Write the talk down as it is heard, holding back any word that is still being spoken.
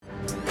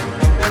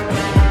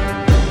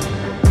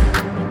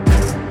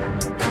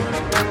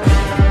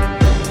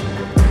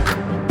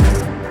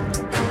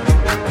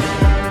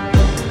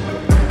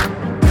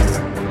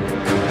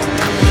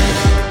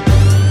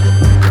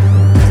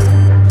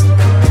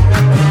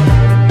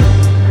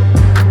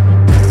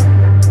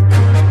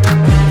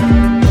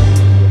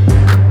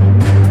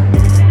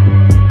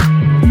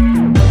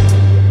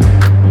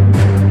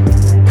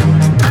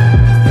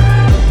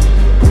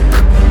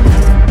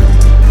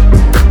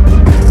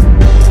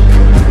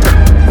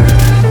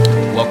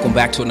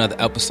back to another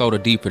episode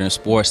of Deeper Than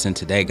Sports, and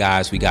today,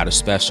 guys, we got a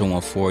special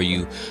one for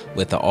you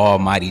with the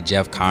almighty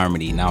Jeff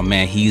Carmody. Now,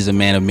 man, he's a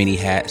man of many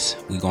hats.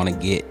 We're going to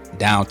get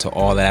down to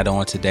all that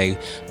on today.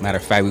 Matter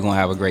of fact, we're going to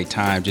have a great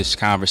time just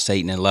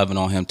conversating and loving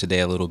on him today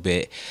a little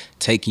bit,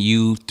 taking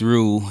you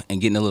through and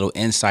getting a little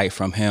insight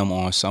from him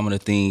on some of the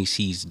things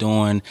he's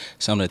doing,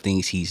 some of the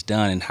things he's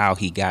done, and how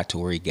he got to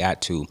where he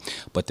got to.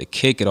 But to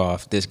kick it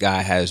off, this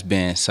guy has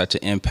been such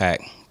an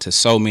impact to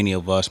so many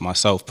of us,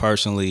 myself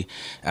personally,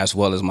 as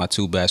well as my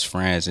two best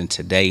friends. And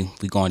today,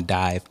 we're going to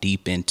dive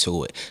deep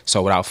into it.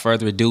 So without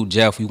further ado,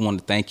 Jeff, we want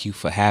to thank you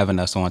for having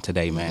us on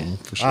today, man.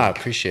 For sure. I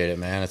appreciate it,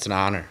 man. It's an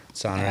honor.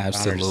 It's an honor,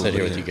 Absolutely. honor to sit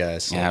here with you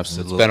guys. So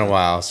Absolutely. It's been a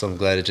while, so I'm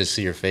glad to just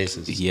see your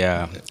faces.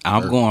 Yeah.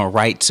 I'm going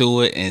right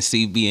to it, and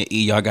CB and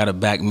E, y'all got to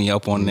back me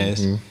up on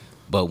this.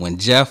 But when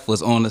Jeff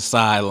was on the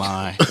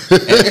sideline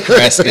at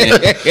Preston,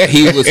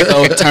 he was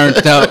so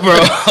turned up, bro.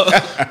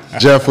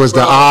 Jeff was the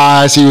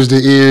eyes, he was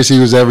the ears, he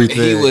was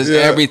everything. He was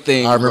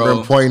everything, I remember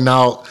him pointing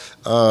out,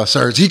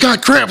 Serge, he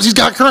got cramps. Hey,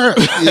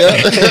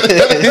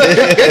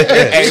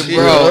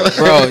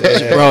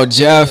 bro,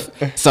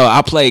 Jeff. So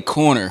I played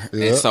corner,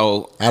 and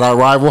so at our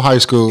rival high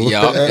school.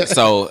 Yeah.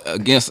 So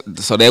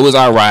they was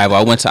our rival.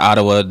 I went to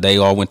Ottawa. They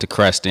all went to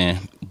Creston,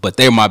 but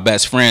they're my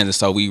best friends, and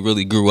so we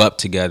really grew up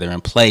together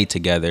and played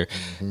together.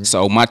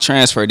 So my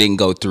transfer didn't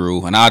go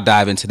through, and I'll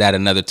dive into that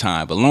another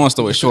time. But long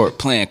story short,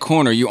 playing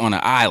corner, you're on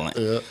an island.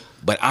 Yeah.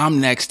 But I'm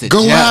next to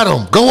Jeff.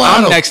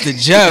 I'm next to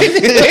Jeff.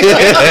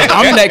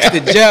 I'm next to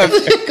Jeff,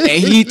 and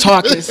he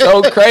talking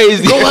so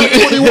crazy. Go at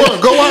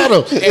 21. Go at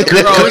him.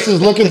 Chris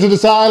is looking to the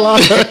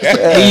sideline.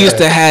 He used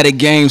to have the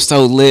game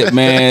so lit,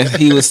 man.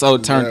 He was so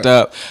turned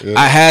up. Yeah.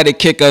 I had to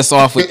kick us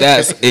off with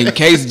that in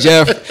case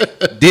Jeff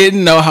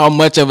didn't know how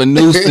much of a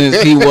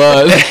nuisance he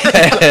was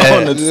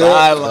on the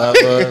sideline.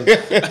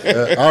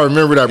 I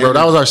remember that, bro.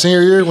 That was our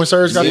senior year when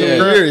Serge got the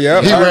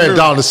cramp. He ran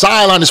down the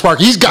sideline to spark.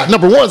 He's got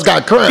number one's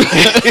got cramp.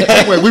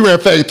 We ran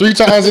fade 3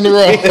 times in a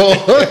row.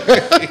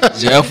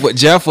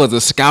 Jeff was a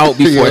scout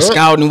before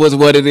scouting was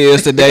what it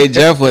is today.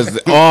 Jeff was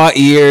all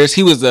ears.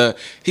 He was a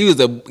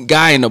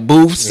guy in the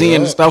booth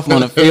seeing stuff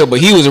on the field, but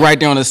he was right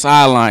there on the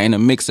sideline in the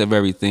mix of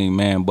everything,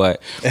 man. But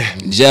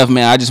Jeff,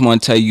 man, I just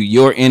want to tell you,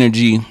 your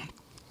energy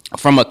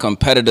from a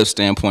competitive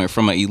standpoint,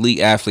 from an elite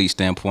athlete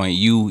standpoint,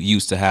 you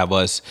used to have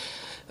us,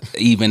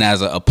 even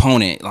as an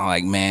opponent,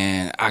 like,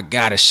 man, I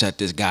gotta shut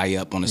this guy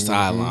up on the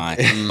sideline.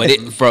 But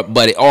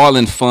it all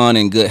in fun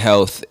and good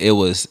health. It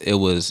was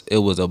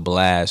a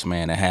blast,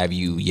 man, to have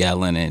you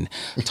yelling and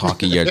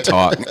talking your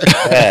talk.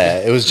 Yeah,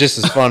 it was just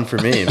as fun for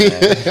me, man.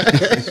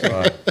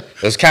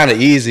 It was kind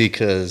of easy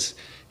because,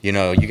 you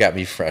know, you got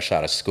me fresh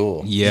out of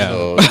school. Yeah.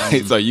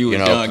 So you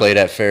played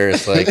at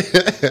Ferris like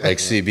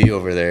CB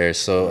over there.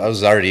 So I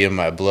was already in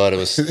my blood.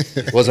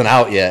 It wasn't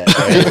out yet.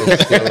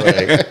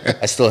 Right?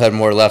 I still had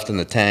more left in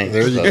the tank.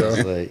 There you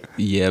go.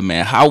 Yeah,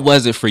 man. How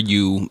was it for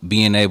you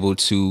being able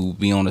to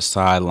be on the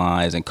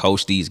sidelines and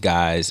coach these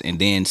guys and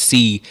then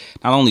see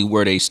not only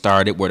where they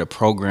started, where the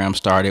program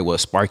started, what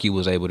Sparky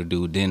was able to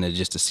do, then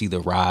just to see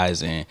the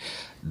rise and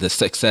the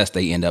success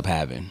they end up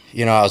having?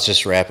 You know, I was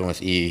just rapping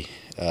with E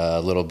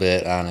a little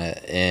bit on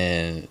it,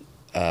 and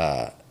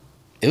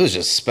it was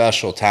just a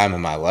special time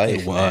in my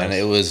life.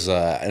 It was,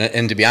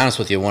 and to be honest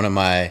with you, one of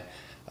my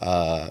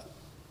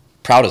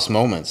proudest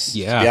moments.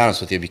 Yeah. To be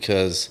honest with you,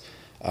 because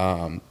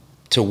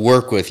to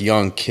work with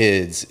young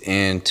kids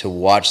and to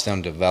watch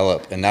them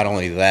develop, and not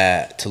only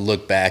that, to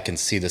look back and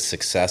see the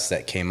success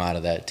that came out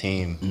of that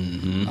team,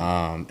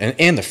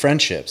 and the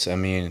friendships. I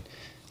mean,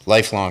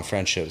 lifelong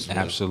friendships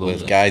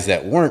with guys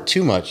that weren't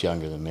too much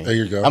younger than me. There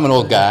you go. I'm an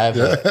old guy,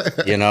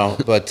 but, you know,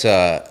 but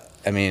I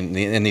mean,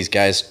 and these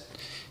guys,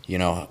 you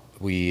know,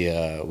 we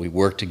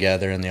worked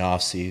together in the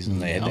off season.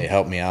 They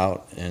helped me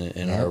out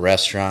in our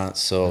restaurants,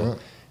 so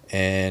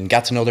and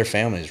got to know their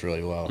families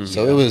really well.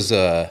 So it was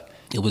to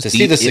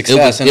see the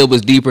success. It was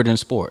deeper than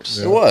sports.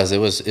 It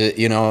was,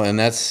 you know, and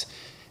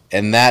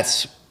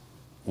that's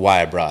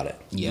why I brought it.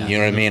 Yeah. You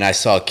know what I mean? I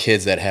saw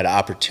kids that had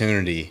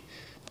opportunity.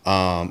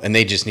 And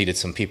they just needed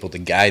some people to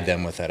guide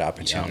them with that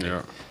opportunity.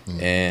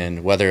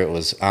 And whether it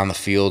was on the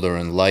field or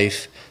in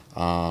life,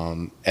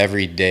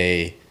 every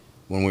day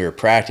when we were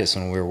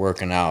practicing, when we were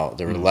working out,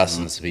 there were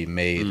lessons to be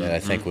made that I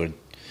think would,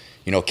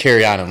 you know,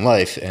 carry on in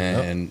life.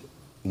 And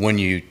when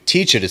you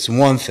teach it, it's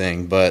one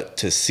thing, but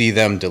to see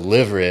them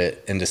deliver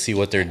it and to see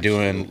what they're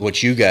doing,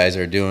 what you guys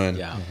are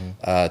doing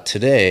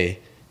today,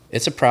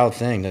 it's a proud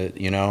thing,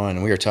 you know,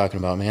 and we were talking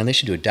about, man, they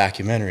should do a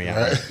documentary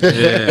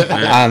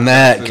on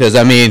that, because,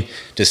 I mean,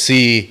 to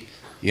see,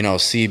 you know,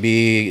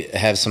 CB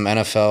have some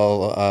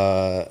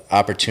NFL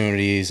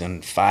opportunities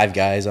and 5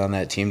 guys on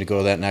that team to go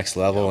to that next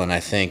level, and I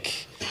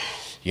think,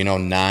 you know,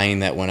 9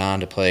 that went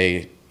on to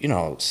play, you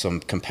know, some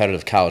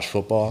competitive college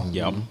football.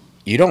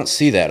 You don't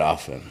see that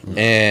often,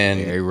 and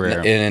very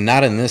rare. And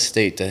not in this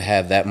state to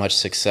have that much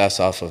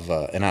success off of,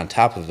 and on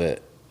top of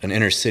it, an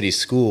inner city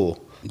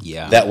school.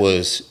 That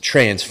was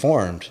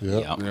transformed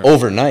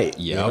overnight.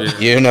 You know,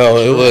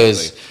 it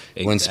was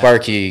when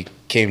Sparky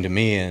came to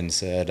me and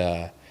said,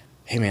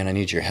 hey, man, I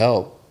need your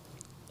help.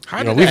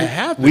 How did that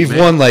happen? We've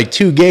won like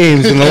 2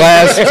 games in the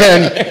last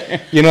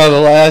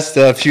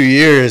 10, few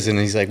years. And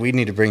he's like, we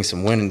need to bring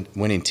some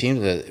winning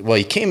teams. Well,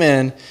 he came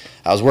in.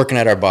 I was working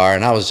at our bar,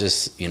 and I was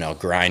just,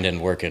 grinding,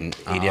 working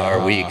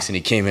 80-hour weeks. And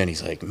he came in.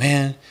 He's like,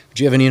 man, would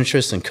you have any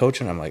interest in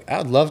coaching? I'm like,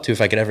 I'd love to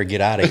if I could ever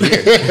get out of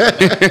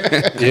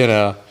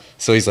here.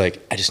 So he's like,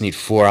 I just need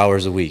 4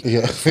 hours a week.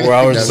 Yeah. 4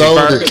 hours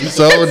a week.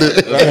 Sold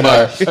it. And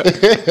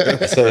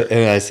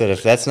I said,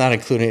 if that's not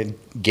including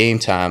game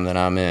time, then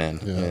I'm in.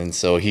 Yeah. And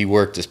so he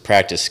worked his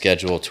practice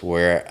schedule to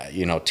where,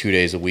 2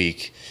 days a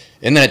week.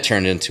 And then it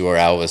turned into where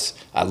I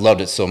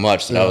loved it so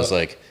much that I was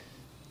like,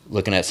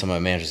 looking at some of my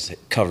managers,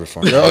 cover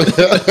for me. I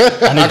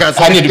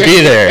need to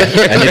be there.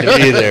 I need to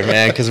be there,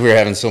 man, because we were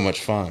having so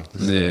much fun.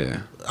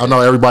 Yeah. I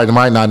know everybody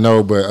might not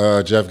know,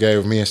 but Jeff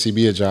gave me and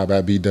CB a job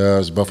at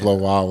B-Dubs, Buffalo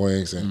Wild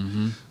Wings,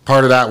 and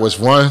part of that was,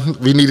 one,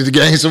 we needed to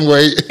gain some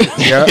weight. We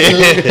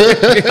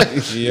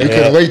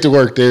couldn't wait to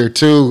work there.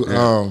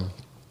 2,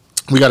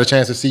 we got a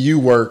chance to see you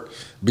work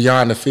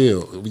beyond the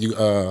field.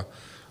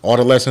 All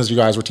the lessons you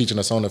guys were teaching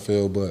us on the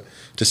field, but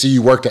to see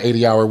you work the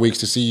 80-hour weeks,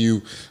 to see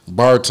you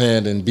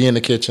bartend and be in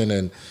the kitchen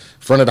and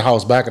front of the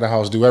house, back of the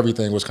house, do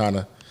everything was kind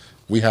of,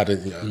 we had to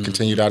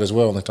continue that as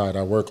well and tie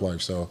our work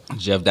life. So,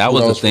 Jeff, that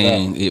was the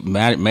thing. It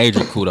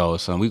major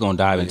kudos, son. We're going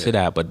to dive into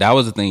that, but that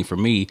was the thing for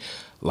me.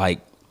 Like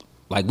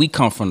we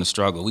come from the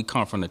struggle. We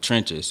come from the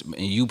trenches,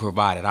 and you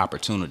provided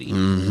opportunity.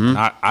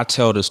 I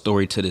tell the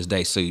story to this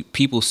day, so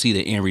people see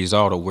the end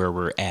result of where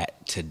we're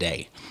at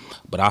today.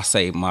 But I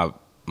say my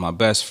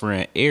best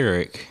friend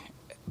Eric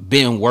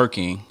been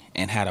working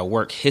and had a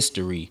work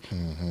history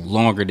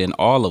longer than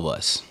all of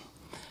us,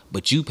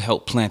 but you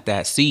helped plant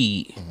that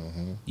seed.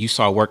 You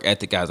saw work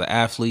ethic as an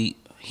athlete.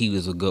 He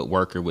was a good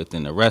worker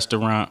within the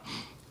restaurant,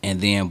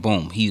 and then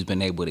boom, he's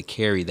been able to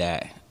carry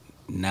that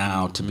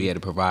now to be able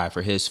to provide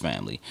for his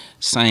family.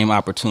 Same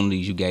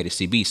opportunities you gave to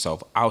CB. So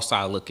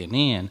outside looking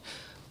in,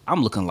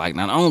 I'm looking like,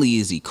 not only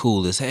is he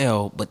cool as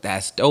hell, but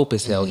that's dope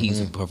as hell.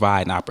 He's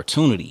providing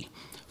opportunity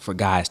for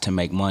guys to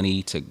make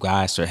money, to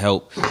guys to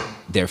help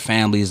their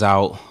families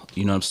out.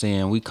 You know what I'm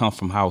saying? We come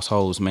from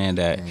households, man,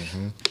 that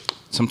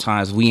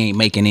sometimes we ain't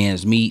making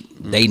ends meet.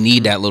 They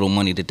need that little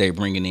money that they're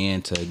bringing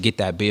in to get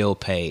that bill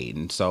paid.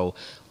 And so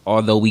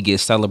although we get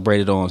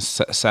celebrated on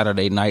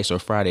Saturday nights or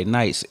Friday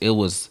nights, it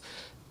was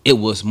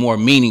more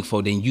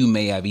meaningful than you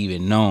may have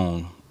even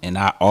known. And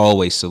I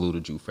always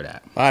saluted you for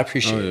that. I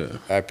appreciate it.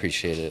 I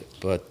appreciate it.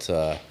 But,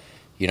 I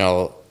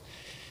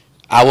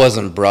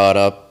wasn't brought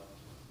up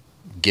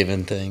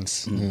given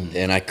things,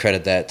 and I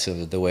credit that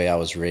to the way I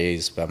was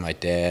raised by my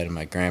dad and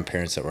my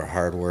grandparents that were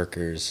hard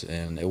workers,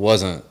 and it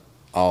wasn't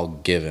all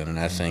given. And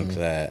I think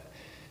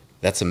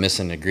that's a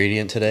missing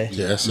ingredient today.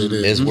 Yes, it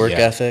is. Is work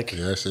ethic.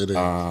 Yes, it is.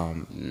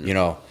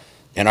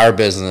 In our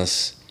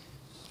business,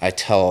 I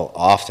tell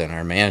often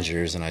our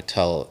managers and I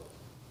tell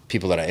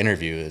people that I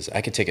interview is I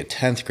could take a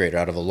 10th grader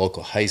out of a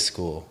local high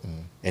school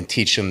and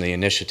teach them the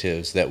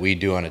initiatives that we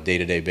do on a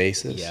day-to-day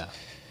basis. Yeah.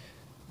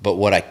 But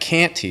what I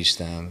can't teach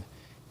them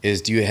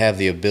is, do you have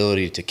the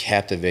ability to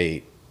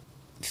captivate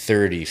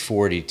 30,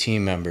 40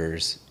 team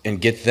members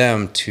and get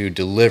them to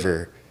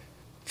deliver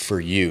for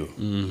you?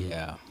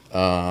 Yeah.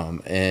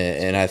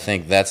 And I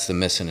think that's the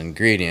missing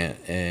ingredient.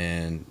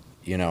 And,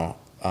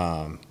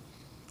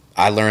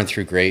 I learned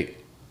through great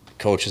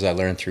coaches. I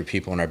learned through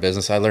people in our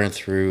business. I learned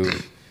through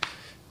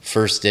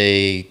first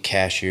day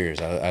cashiers.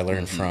 I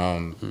learned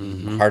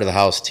from heart of the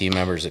house team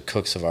members, the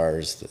cooks of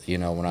ours,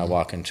 when I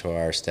walk into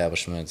our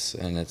establishments.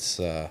 And it's,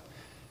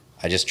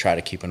 I just try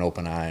to keep an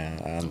open eye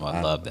on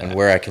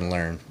where I can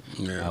learn.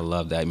 Yeah. I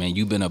love that, man.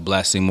 You've been a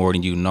blessing more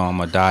than you know. I'm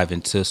going to dive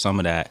into some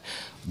of that.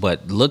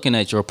 But looking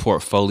at your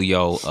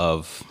portfolio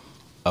of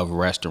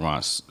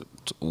restaurants,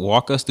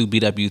 walk us through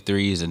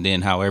BW3s and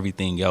then how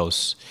everything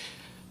else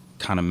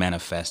kind of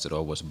manifested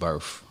or was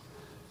birthed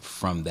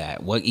from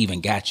that. What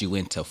even got you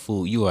into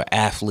food? You are an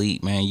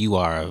athlete, man. You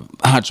are an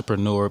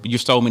entrepreneur. You're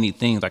so many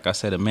things. Like I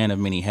said, a man of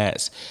many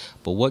hats.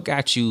 But what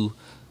got you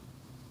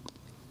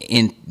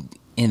in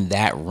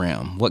that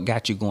realm? What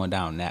got you going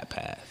down that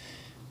path?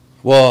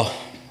 Well,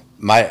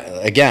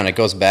 it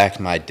goes back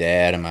to my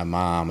dad and my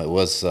mom. It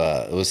was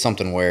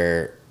something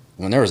where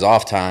when there was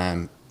off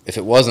time, if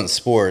it wasn't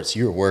sports,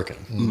 you were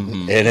working,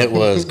 and it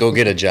was go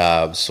get a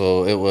job.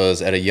 So it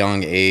was at a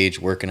young age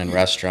working in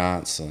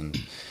restaurants and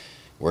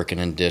working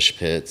in dish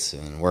pits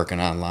and working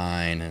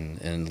online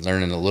and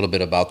learning a little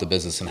bit about the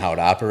business and how it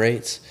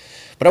operates.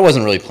 But I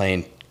wasn't really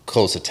paying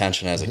close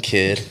attention as a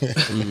kid.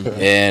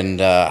 And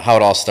how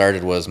it all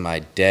started was my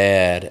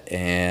dad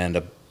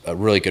and a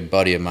really good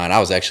buddy of mine. I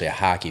was actually a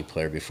hockey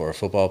player before a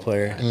football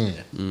player.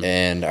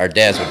 And our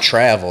dads would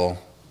travel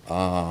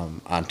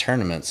on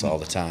tournaments all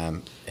the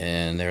time.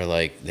 And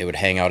they would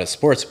hang out at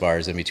sports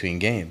bars in between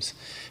games.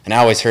 And I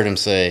always heard him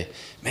say,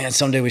 man,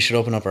 someday we should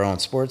open up our own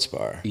sports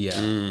bar.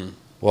 Yeah.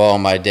 Well,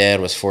 my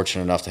dad was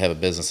fortunate enough to have a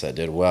business that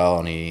did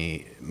well.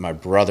 And my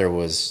brother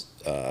was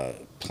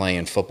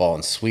playing football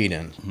in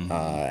Sweden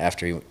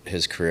after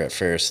his career at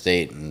Ferris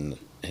State, and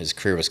his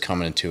career was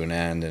coming to an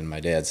end. And my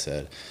dad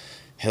said,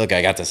 hey, look,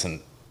 I got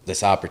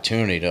this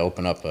opportunity to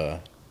open up a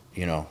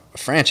you know, a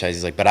franchise.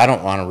 He's like, but I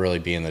don't want to really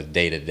be in the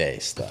day-to-day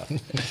stuff.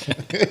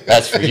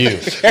 That's for you.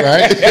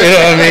 Right? You know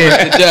what I mean?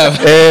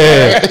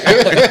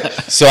 Yeah.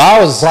 So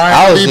I was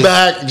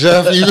back,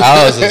 Jeff.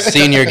 I was a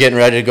senior getting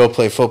ready to go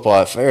play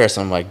football at Ferris.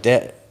 I'm like,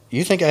 Dad,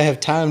 you think I have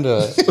time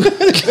to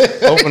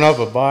open up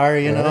a bar,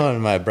 you know?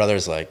 And my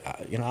brother's like,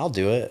 you know, I'll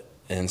do it.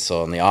 And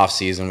so in the off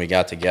season, we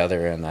got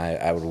together, and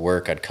I would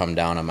work. I'd come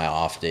down on my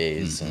off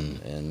days,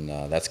 and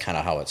that's kind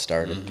of how it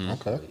started.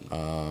 Okay.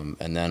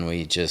 And then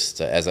we just,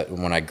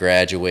 when I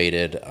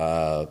graduated,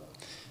 the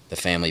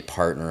family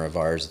partner of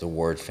ours, the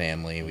Ward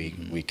family,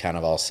 we kind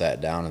of all sat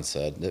down and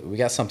said, we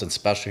got something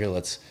special here.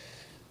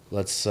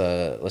 Let's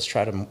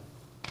try to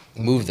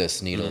move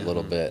this needle a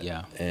little bit.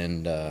 Yeah.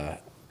 And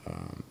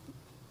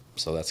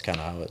so that's kind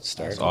of how it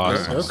started. That's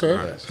awesome. Okay.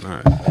 Nice.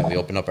 Yeah, we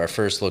opened up our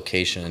first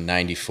location in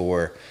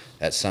 '94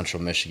 at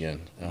Central Michigan,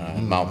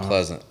 Mount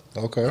Pleasant.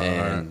 Okay.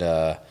 And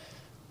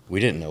we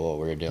didn't know what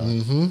we were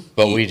doing,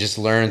 but we just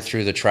learned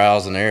through the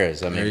trials and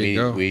errors. I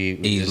mean,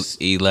 we just,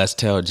 let's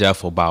tell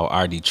Jeff about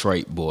our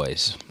Detroit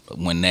boys.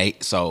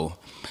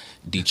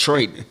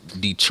 Detroit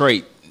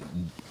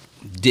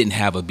didn't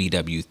have a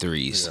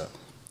BW3s. Yeah.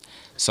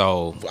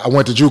 So I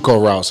went the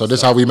JUCO route, so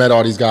this is how we met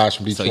all these guys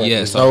from Detroit.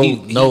 There's no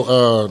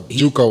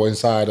JUCO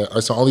inside.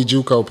 It's the only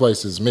JUCO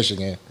place is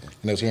Michigan,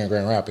 and it's here in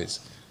Grand Rapids.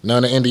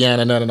 None in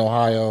Indiana, none in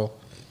Ohio,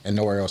 and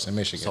nowhere else in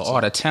Michigan. So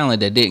all the talent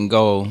that didn't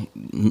go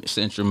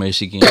Central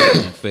Michigan,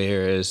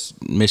 Ferris,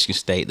 Michigan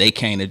State, they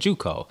came to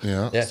JUCO.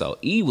 Yeah. So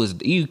he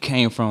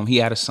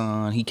had a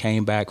son. He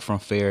came back from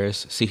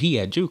Ferris. See, he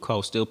had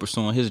JUCO, still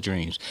pursuing his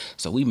dreams.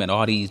 So we met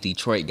all these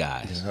Detroit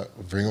guys. Yeah,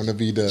 bring them to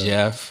B-Dub.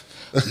 Jeff.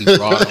 We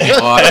brought him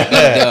all the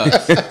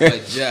B-Dubs.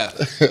 But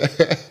Jeff,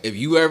 if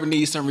you ever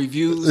need some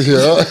reviews,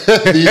 Yeah,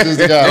 these is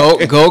the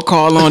guys. go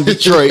call on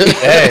Detroit.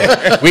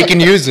 hey, we can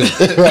use it.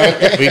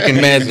 We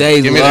can, Man, they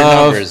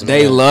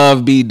man.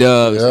 love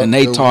B-Dubs, Yep, and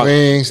they the talk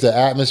wings, the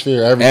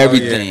atmosphere,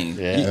 everything.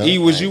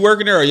 everything. Was you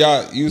working there or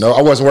y'all? No,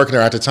 I wasn't working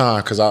there at the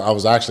time because I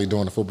was actually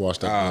doing the football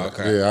stuff. Oh,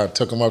 okay. Yeah, I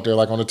took them up there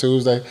like on a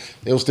Tuesday.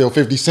 It was still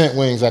 50-cent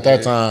wings at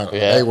that time.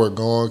 Yeah. They were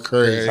going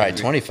crazy. Probably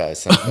 25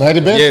 cents. Might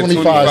have been Yeah,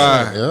 25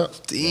 25.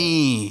 cents. Yeah.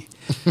 Dang.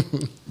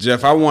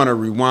 Jeff, I want to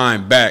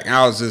rewind back.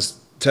 I was just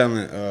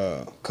telling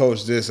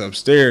Coach this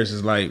upstairs.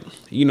 Is like,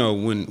 you know,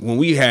 when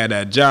we had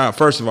that job,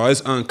 first of all,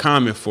 it's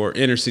uncommon for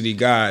inner city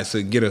guys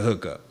to get a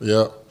hookup.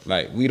 Yeah.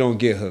 Like, we don't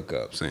get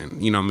hookups.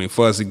 And, you know what I mean,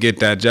 for us to get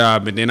that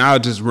job. And then I'll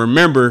just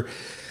remember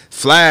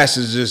Flash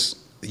is just,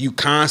 you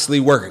constantly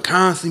working,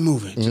 constantly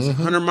moving, just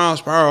 100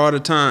 miles per hour all the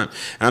time.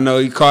 I know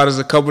he caught us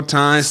a couple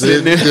times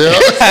sitting there.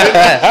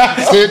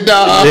 Sit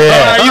down.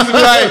 I used to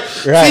be like,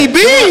 CB.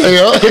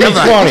 Yeah. Give me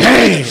 20.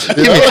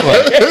 Give me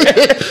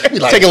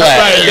 20. Take a laugh.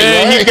 Like,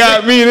 dang, he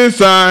got me this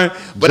time.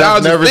 But Jeff I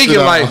was never just thinking,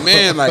 sit like, down.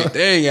 man, like,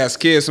 dang, as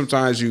kids,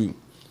 sometimes you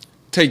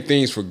take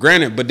things for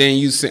granted. But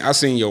then I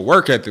seen your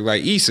work ethic,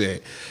 like he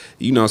said.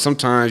 You know,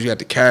 sometimes you have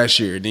to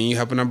cashier, then you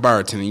helping a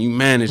bartender, you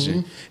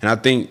managing. And I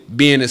think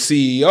being a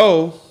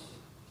CEO,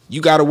 you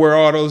got to wear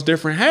all those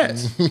different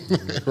hats.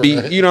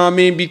 You know what I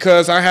mean?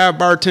 Because I have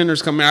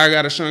bartenders coming. I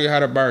got to show you how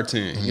to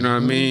bartend. You know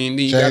what I mean?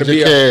 You got to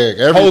be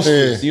a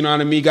hostess. You know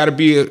what I mean? You got to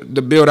be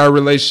to build our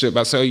relationship.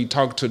 I say you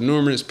talk to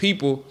numerous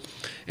people,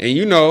 and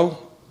you know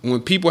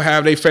when people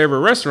have their favorite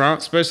restaurant,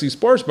 especially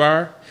sports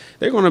bar,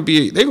 they're gonna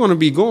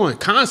be going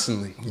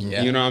constantly.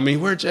 Yeah. You know what I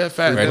mean? Where Jeff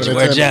at?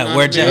 Where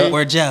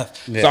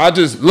Jeff? Yeah. So I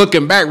just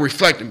looking back,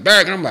 reflecting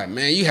back, and I'm like,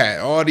 man, you had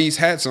all these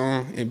hats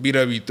on in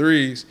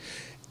BW3s,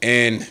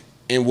 and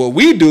what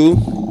we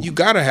do, you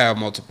gotta have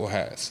multiple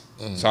hats.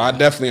 So I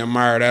definitely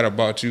admire that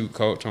about you,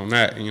 Coach, on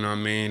that. You know what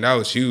I mean? That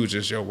was huge,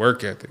 just your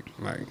work ethic.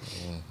 Like,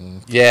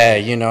 Yeah,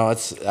 you know,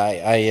 it's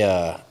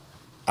I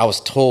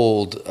was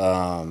told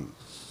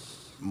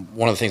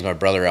one of the things my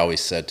brother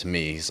always said to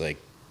me. He's like,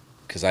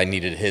 because I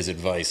needed his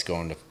advice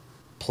going to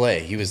play.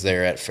 He was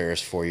there at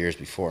Ferris 4 years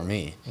before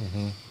me,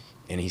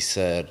 and he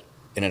said,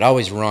 and it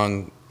always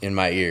rung in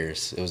my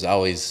ears. It was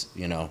always,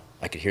 you know,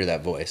 I could hear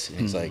that voice. And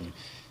he's like,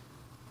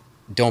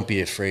 don't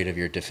be afraid of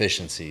your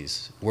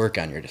deficiencies. Work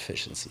on your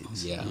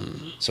deficiencies. Yeah.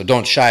 So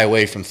don't shy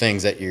away from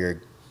things that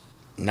you're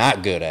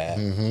not good at.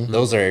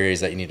 Those are areas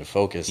that you need to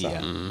focus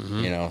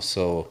on. You know,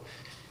 so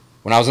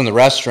when I was in the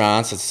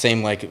restaurants, it's the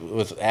same like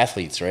with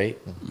athletes, right?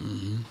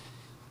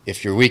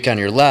 If you're weak on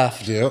your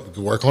left,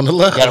 work on the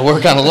left. You got to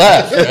work on the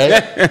left,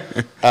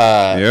 right?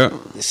 yeah.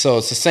 So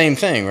it's the same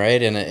thing,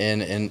 right?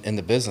 In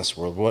the business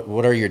world,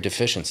 what are your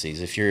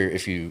deficiencies? If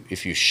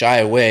you shy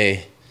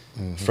away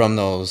from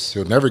those,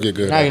 you'll never get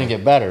good. You're not going to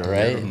get better,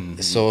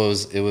 right? So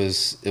it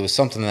was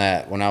something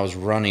that when I was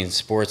running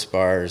sports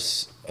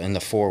bars in the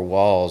four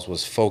walls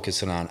was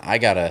focusing on. I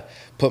got to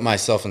put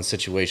myself in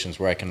situations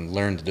where I can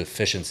learn the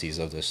deficiencies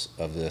of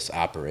this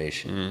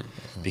operation,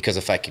 because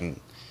if I can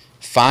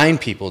find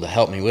people to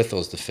help me with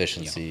those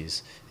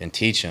deficiencies and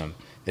teach them,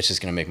 it's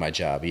just going to make my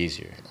job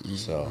easier.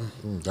 So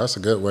that's a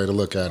good way to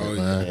look at it,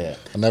 man. Yeah.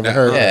 I never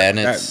heard that. And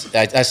it's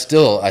I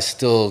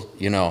still,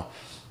 you know,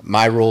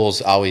 my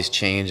roles always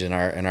change in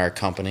our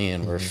company,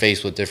 and we're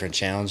faced with different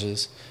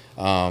challenges.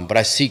 But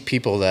I seek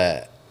people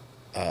that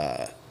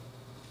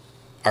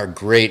are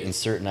great in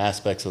certain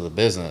aspects of the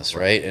business,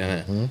 right?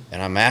 And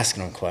I'm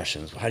asking them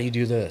questions. How do you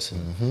do this?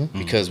 And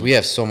because we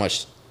have so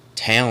much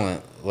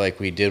talent, like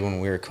we did when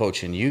we were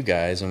coaching you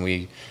guys, and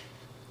we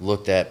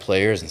looked at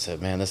players and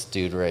said, "Man, this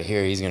dude right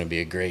here, he's going to be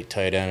a great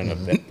tight end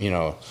and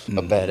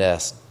a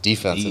badass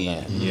defensive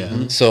end."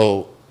 Yeah.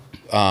 So,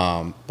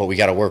 but we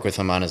got to work with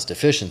him on his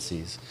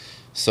deficiencies.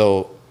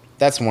 So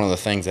that's one of the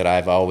things that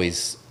I've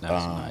always.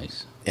 That's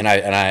nice. And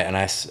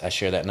I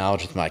share that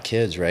knowledge with my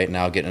kids right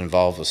now, getting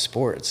involved with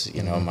sports.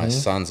 You know, my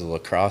son's a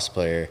lacrosse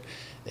player,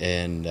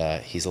 and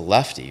he's a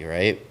lefty,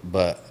 right?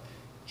 But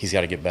he's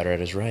got to get better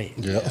at his right.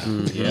 Yeah.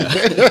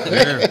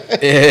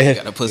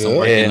 Got to put some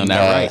work in on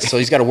that right. So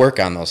he's got to work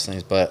on those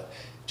things. But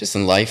just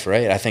in life,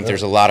 right? I think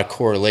there's a lot of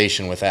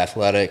correlation with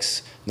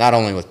athletics, not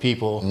only with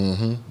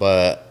people,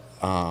 but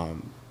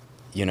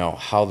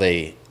how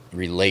they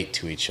relate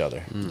to each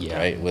other,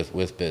 right?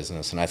 With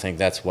business, and I think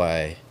that's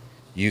why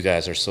you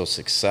guys are so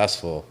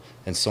successful,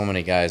 and so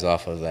many guys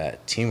off of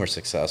that team were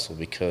successful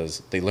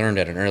because they learned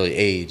at an early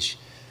age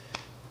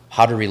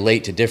how to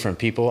relate to different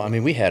people. I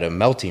mean, we had a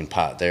melting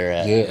pot there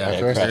at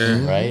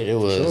Crescent, right? It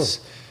was,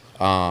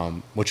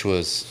 which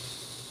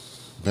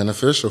was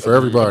beneficial for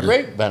everybody.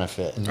 Great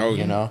benefit,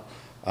 you know.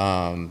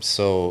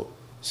 So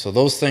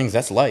those things,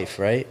 that's life,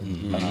 right?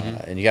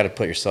 And you got to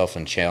put yourself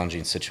in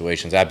challenging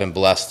situations. I've been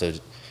blessed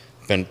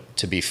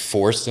to be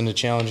forced into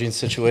challenging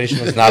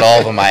situations. Not all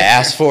of them I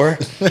asked for,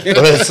 but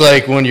it's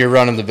like when you're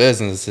running the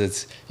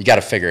business, you got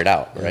to figure it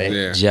out, right?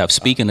 Yeah. Jeff,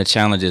 speaking of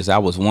challenges,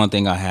 that was one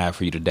thing I had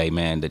for you today,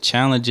 man. The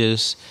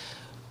challenges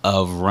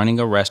of running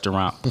a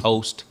restaurant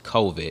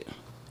post-COVID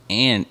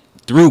and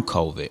through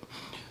COVID.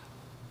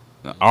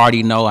 I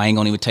already know I ain't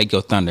gonna even take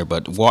your thunder,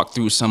 but walk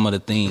through some of the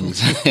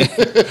things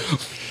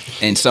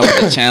and some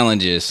of the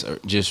challenges,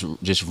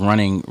 just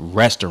running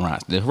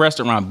restaurants. The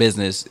restaurant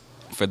business,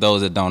 for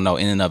those that don't know,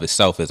 in and of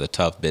itself is a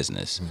tough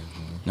business. You know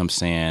what I'm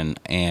saying?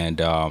 And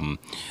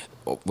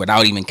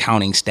without even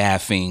counting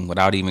staffing,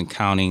 without even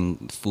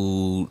counting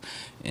food,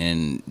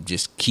 and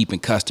just keeping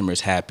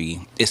customers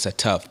happy, it's a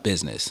tough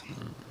business.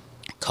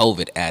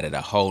 COVID added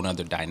a whole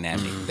nother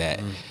dynamic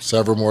that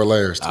several more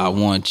layers too. I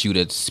want you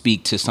to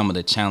speak to some of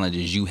the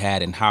challenges you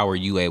had and how were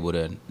you able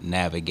to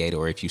navigate,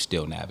 or if you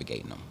still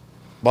navigating them.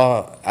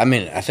 Well, I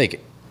mean, I think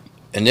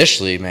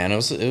initially, man, it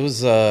was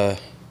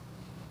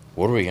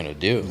what are we gonna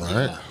do?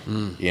 Right.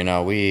 You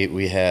know,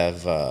 we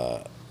have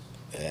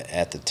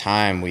at the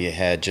time we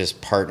had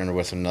just partnered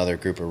with another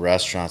group of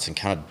restaurants,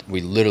 and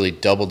we literally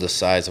doubled the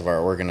size of our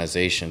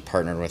organization,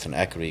 partnered with an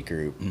equity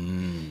group.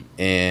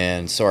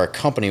 And so our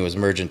company was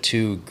merging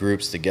two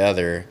groups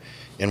together,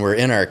 and we're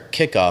in our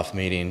kickoff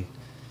meeting,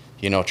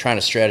 trying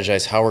to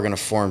strategize how we're going to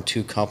form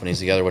two companies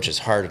together, which is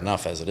hard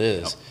enough as it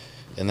is.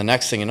 And the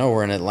next thing you know,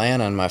 we're in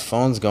Atlanta and my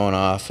phone's going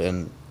off,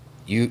 and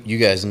you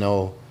guys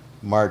know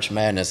March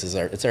Madness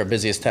it's our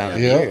busiest time of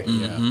the year.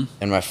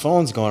 And my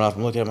phone's going off.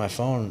 I'm looking at my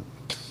phone.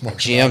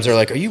 GMs are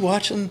like, "Are you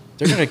watching?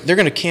 They're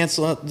gonna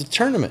cancel the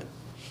tournament."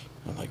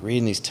 I'm like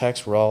reading these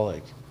texts. We're all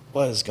like,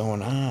 "What is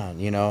going on?"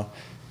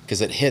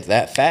 Because it hit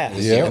that fast.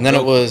 And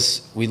then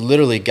we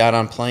literally got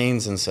on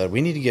planes and said,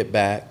 "We need to get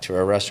back to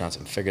our restaurants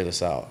and figure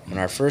this out." And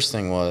our first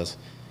thing was,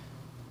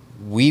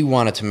 we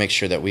wanted to make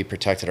sure that we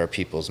protected our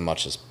people as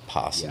much as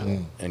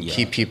possible and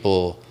keep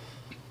people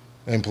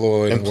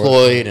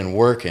employed and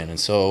working. And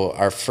so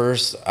our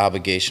first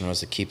obligation was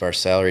to keep our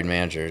salaried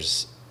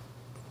managers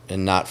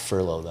and not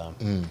furlough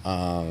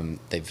them.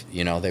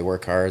 They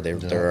work hard.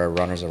 They're our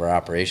runners of our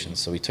operations.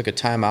 So we took a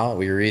time out.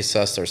 We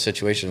reassessed our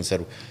situation and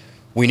said,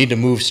 we need to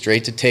move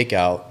straight to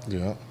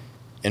takeout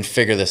and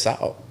figure this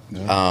out.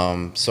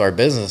 So our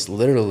business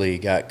literally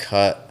got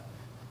cut.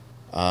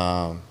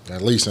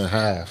 At least in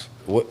half.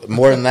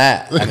 More than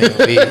that. I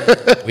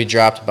mean, we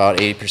dropped about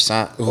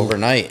 80%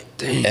 overnight.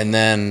 And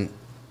then,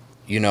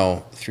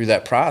 through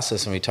that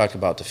process, and we talked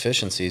about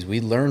deficiencies, we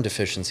learned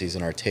deficiencies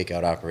in our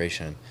takeout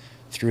operation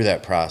through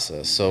that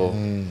process. So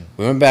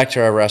we went back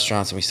to our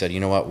restaurants and we said, you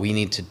know what, we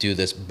need to do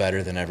this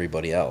better than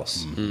everybody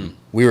else.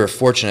 We were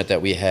fortunate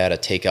that we had a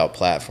takeout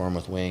platform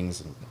with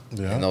wings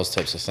and those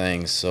types of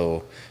things.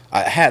 So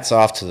hats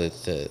off to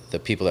the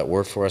people that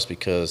work for us,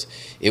 because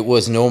it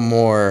was no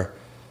more,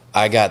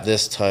 I got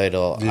this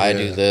title, I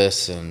do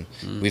this, and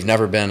we've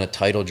never been a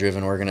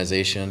title-driven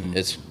organization.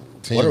 It's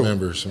team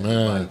members,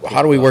 man.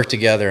 How do we work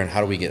together and how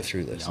do we get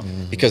through this?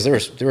 Because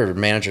there were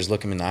managers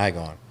looking me in the eye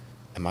going,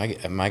 Am I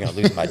going to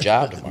lose my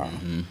job tomorrow?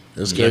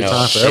 It's a scary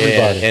time for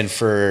everybody. And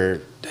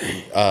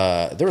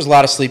there was a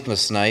lot of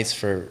sleepless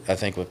nights I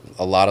think, with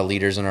a lot of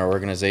leaders in our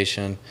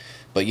organization.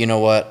 But you know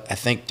what? I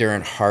think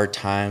during hard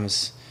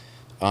times,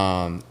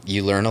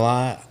 you learn a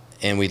lot,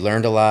 and we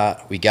learned a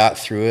lot. We got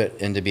through it,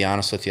 and to be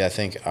honest with you, I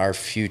think our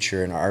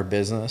future in our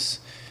business,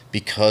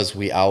 because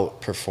we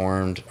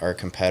outperformed our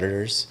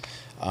competitors,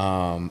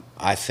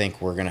 I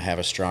think we're going to have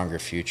a stronger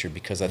future,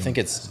 because I think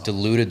it's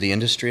diluted the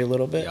industry a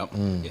little bit.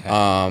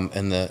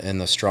 And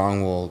the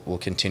strong will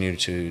continue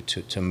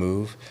to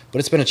move. But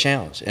it's been a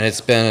challenge, and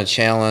it's been a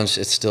challenge.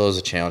 It still is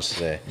a challenge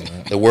today.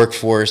 The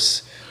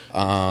workforce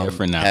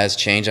has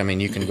changed. I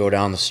mean, you can go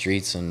down the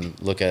streets and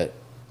look at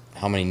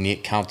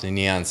count the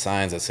neon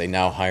signs that say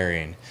now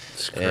hiring.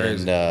 It's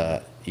crazy.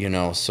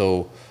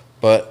 And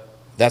but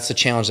that's the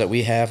challenge that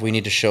we have. We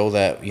need to show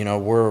that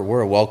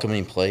we're a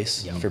welcoming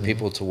place for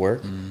people to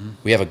work.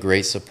 We have a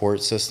great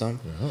support system,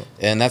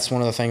 and that's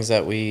one of the things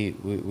that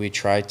we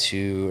try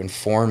to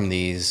inform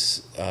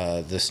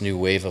this new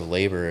wave of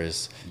labor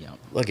is.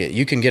 Look,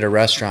 you can get a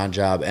restaurant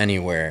job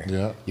anywhere.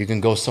 Yeah. You can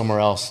go somewhere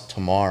else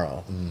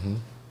tomorrow.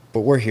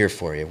 But we're here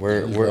for you.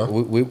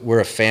 We're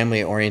a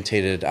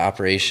family-oriented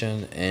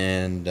operation,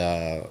 and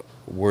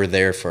we're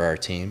there for our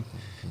team.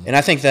 And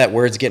I think that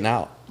word's getting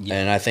out. Yeah.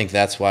 And I think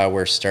that's why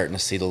we're starting to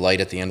see the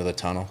light at the end of the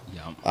tunnel.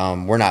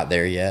 Yeah. We're not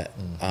there yet.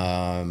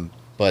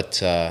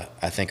 But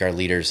I think our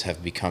leaders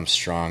have become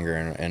stronger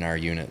in our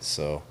units.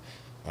 So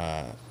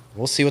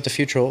we'll see what the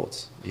future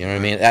holds. You know what I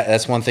mean?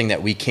 That's one thing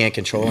that we can't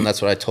control, and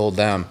that's what I told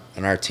them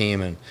and our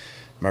team and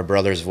my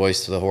brother's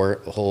voice to the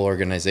whole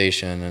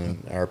organization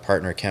and our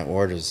partner Kent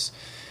Ward is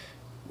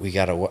we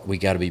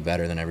gotta be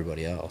better than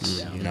everybody else.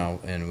 Yeah.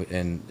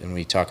 And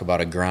we talk about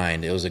a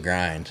grind. It was a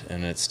grind,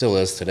 and it still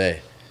is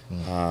today.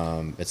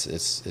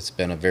 It's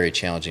been a very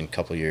challenging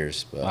couple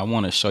years. But I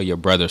want to show your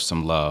brother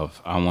some love.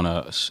 I want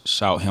to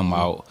shout him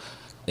out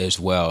as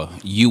well.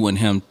 You and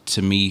him,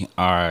 to me,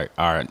 are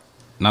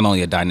not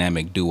only a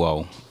dynamic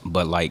duo,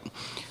 but like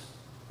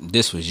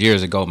this was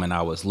years ago, man.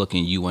 I was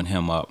looking you and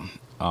him up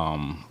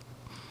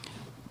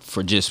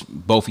for just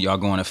both of y'all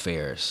going to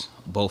fairs,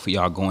 both of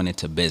y'all going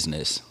into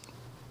business.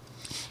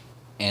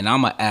 And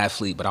I'm an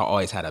athlete, but I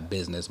always had a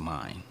business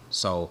mind.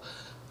 So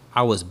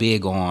I was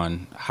big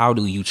on how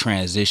do you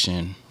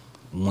transition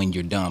when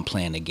you're done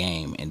playing the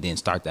game and then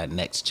start that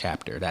next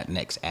chapter, that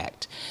next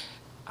act.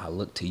 I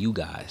looked to you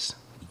guys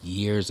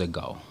years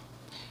ago,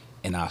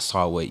 and I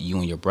saw what you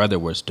and your brother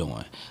was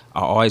doing.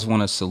 I always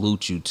want to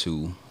salute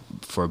you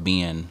for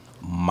being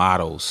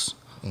models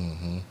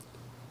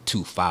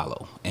to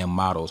follow and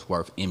models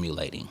worth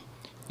emulating.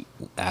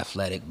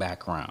 Athletic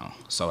background,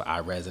 so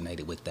I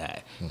resonated with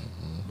that.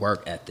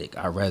 Work ethic,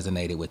 I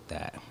resonated with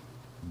that.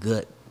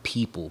 Good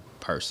people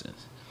person,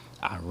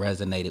 I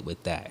resonated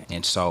with that.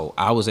 And so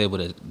I was able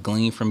to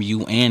glean from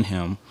you and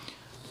him,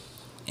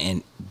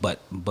 and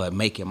but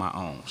make it my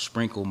own.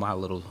 Sprinkle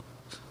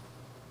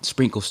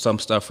some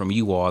stuff from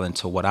you all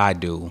into what I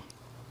do.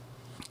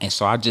 And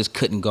so I just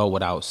couldn't go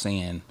without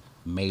saying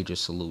major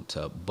salute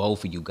to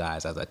both of you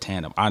guys as a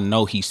tandem. I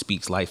know he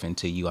speaks life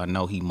into you. I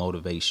know he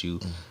motivates you.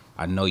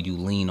 I know you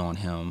lean on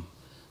him,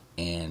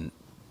 and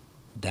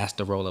that's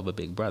the role of a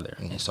big brother.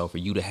 And so for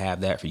you to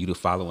have that, for you to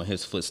follow in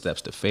his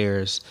footsteps to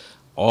fairs,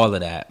 all of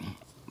that,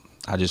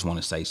 I just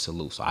want to say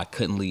salute. So I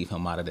couldn't leave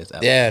him out of this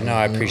episode. Yeah, no,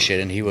 I appreciate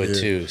it, and he would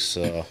too.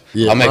 So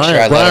yeah, I'll make Brian,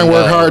 sure I let Brian him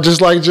work hard just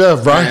like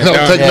Jeff. Brian don't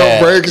take no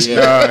breaks.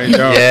 Yeah, he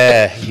don't.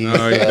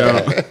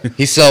 Yeah,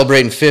 he's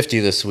celebrating 50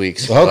 this week.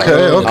 So Okay.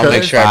 I'll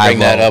make sure I bring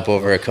that up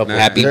over a couple.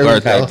 Happy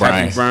birthday,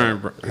 Brian.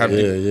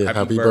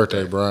 Happy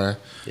birthday, Brian.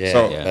 Yeah,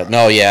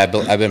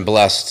 so, I've been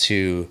blessed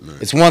to.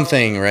 It's one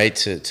thing, right,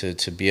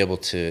 to be able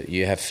to.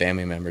 You have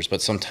family members,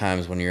 but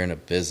sometimes when you're in a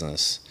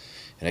business,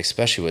 and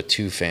especially with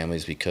two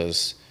families,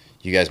 because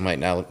you guys might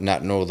not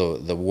know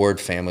the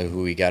Ward family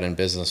who we got in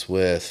business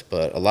with,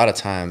 but a lot of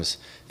times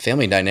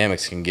family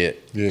dynamics can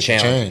get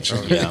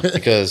challenging.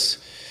 Because,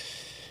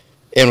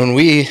 and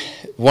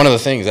one of the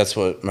things, that's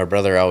what my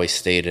brother always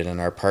stated in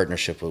our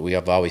partnership, we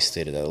have always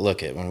stated that,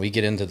 look, when we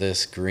get into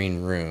this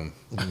green room,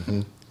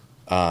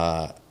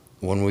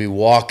 when we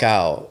walk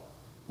out,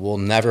 we'll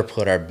never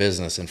put our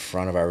business in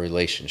front of our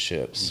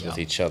relationships with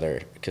each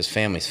other, because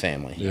family's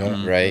family,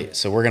 right?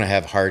 So we're going to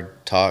have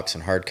hard talks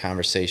and hard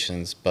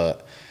conversations,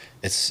 but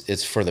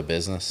it's for the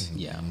business.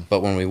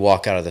 But when we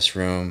walk out of this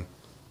room,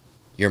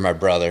 you're my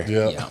brother,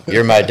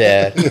 you're my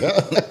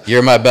dad,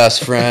 you're my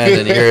best friend,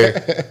 and you're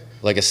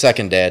like a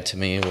second dad to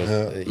me.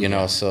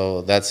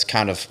 So that's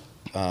kind of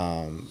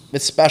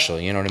it's special.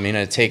 You know what I mean?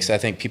 And it takes, I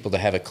think, people to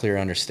have a clear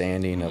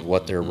understanding of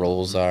what their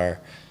roles are,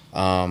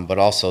 but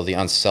also the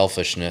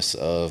unselfishness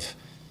of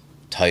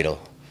title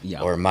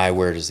or my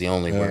word is the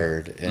only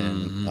word,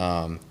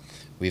 and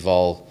we've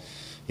all,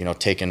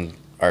 taken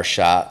our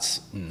shots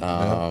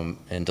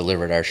and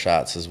delivered our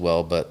shots as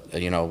well, but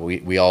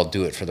we all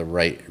do it for the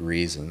right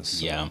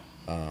reasons. And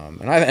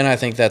I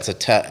think that's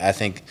I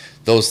think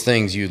those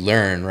things you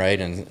learn, right,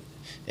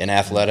 in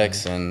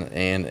athletics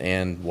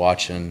and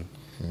watching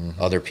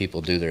other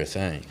people do their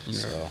thing.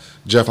 So.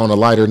 Jeff, on a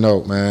lighter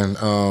note, man,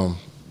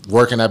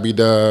 working at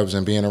B-Dubs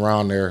and being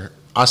around there,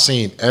 I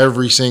seen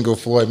every single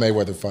Floyd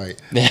Mayweather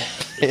fight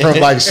from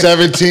like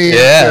 17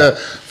 to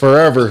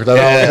forever that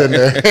I was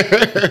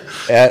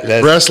in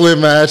there.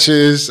 Wrestling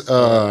matches.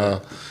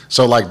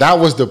 So like that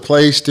was the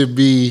place to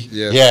be.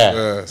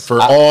 For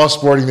all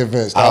sporting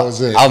events. That was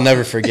it. I'll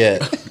never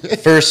forget.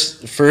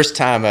 First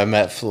time I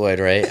met Floyd.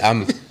 Right,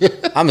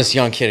 I'm this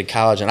young kid at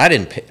college, and I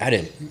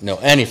didn't know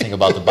anything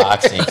about the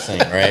boxing thing.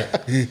 Right,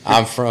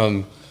 I'm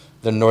from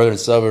the northern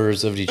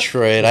suburbs of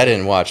Detroit. I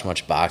didn't watch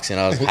much boxing.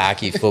 I was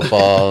hockey,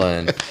 football,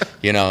 and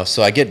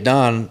so I get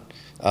done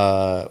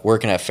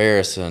working at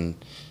Ferris, and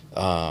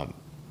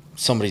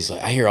somebody's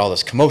like, I hear all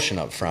this commotion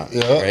up front,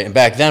 right? And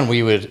back then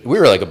we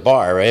were like a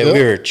bar, right?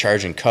 We were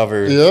charging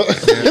cover,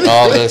 and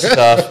all this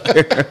stuff.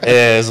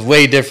 Is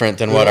way different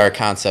than what our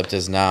concept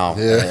is now.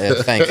 And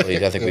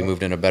thankfully, I think we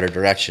moved in a better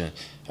direction.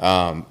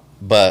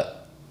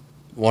 But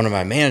one of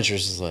my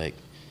managers is like,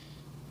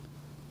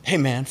 hey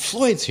man,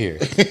 Floyd's here.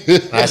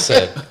 And I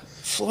said,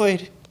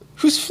 Floyd?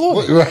 Who's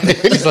Floyd?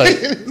 He's like,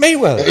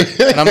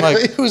 Mayweather. And I'm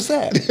like, who's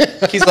that?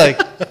 He's like,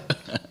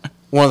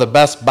 one of the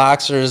best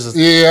boxers.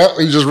 Yeah,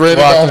 he just read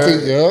about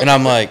it. Yeah. And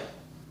I'm like,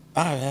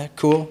 all right,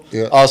 cool.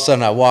 Yeah. All of a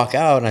sudden I walk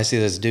out and I see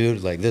this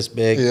dude like this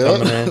big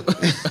coming in.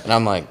 And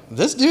I'm like,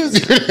 this dude's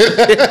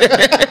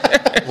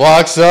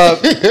walks up.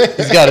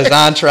 He's got his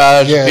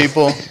entourage of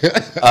people.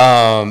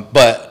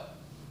 But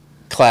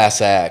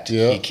class act.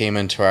 He came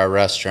into our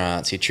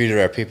restaurants. He treated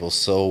our people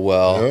so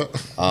well.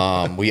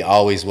 We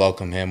always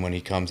welcome him when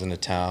he comes into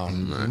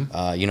town.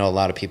 You know, a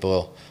lot of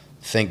people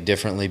think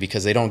differently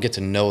because they don't get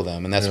to know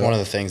them, and that's one of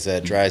the things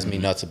that drives me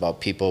nuts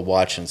about people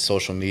watching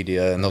social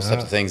media and those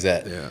types of things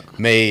that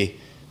may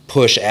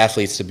push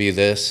athletes to be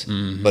this,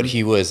 but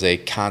he was a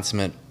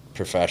consummate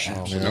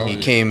professional. He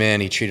came in,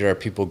 he treated our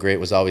people great,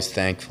 was always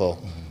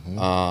thankful.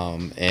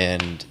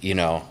 And you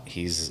know,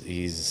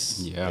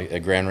 he's a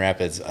Grand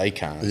Rapids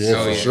icon.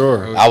 For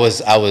sure. I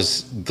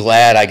was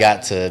glad I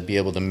got to be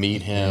able to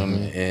meet him,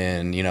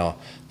 and you know,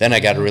 then I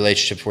got a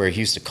relationship where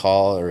he used to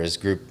call, or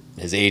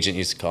his agent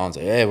used to call and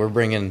say, hey, we're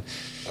bringing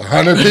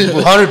 100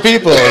 people. 100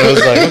 people. And it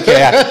was like,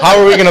 okay, how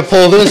are we going to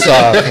pull this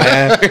off,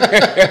 man?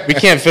 We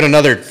can't fit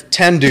another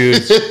 10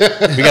 dudes.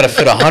 We got to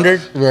fit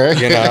 100. Right.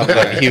 You know,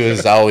 but he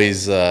was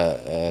always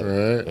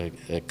a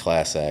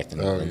class act.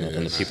 And,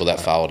 and the people that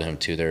followed him,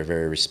 too, they were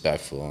very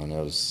respectful. And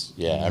it was,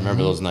 I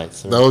remember those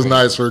nights. Those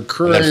nights were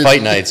crazy. And then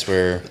fight nights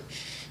were...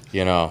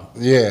 You know,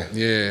 yeah,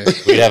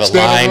 we'd have a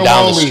line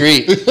down the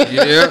street.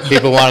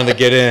 People wanted to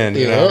get in.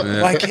 You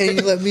know, why can't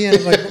you let me in?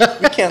 I'm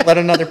like, we can't let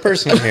another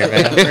person in here,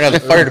 man. We're gonna have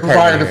the fire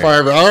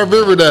department. I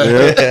remember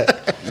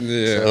that. So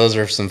those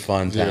were some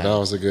fun times. Yeah, that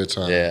was a good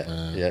time.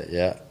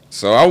 Yeah.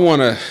 So I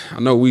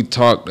know we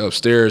talked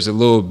upstairs a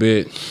little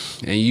bit,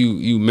 and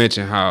you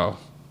mentioned how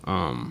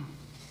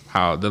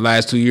the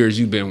last 2 years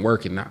you've been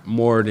working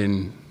more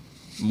than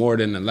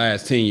the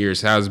last 10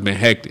 years. How it's been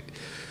hectic.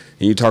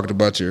 And you talked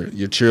about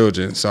your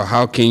children. So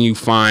how can you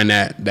find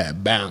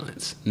that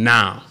balance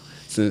now,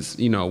 since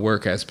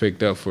work has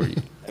picked up for you?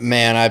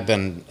 Man, I've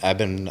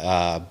been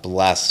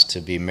blessed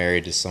to be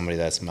married to somebody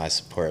that's my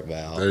support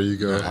valve. There you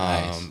go.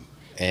 Nice.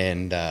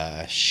 And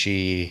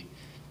she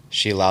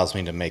allows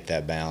me to make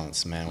that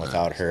balance. Man,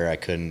 without her, I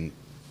couldn't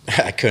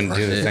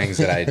do the things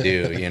that I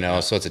do. You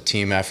know, so it's a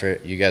team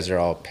effort. You guys are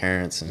all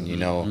parents, and you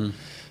know.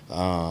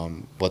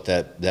 What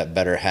that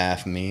better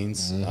half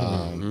means,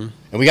 and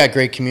we got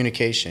great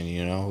communication.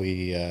 You know,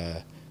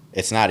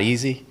 it's not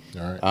easy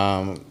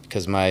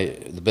because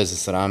the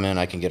business that I'm in,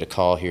 I can get a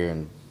call here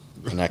in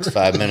the next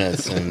 5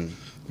 minutes and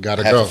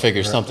to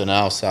figure something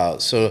else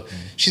out. So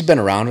she's been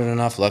around it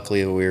enough.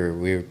 Luckily,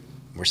 we're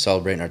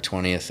celebrating our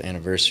 20th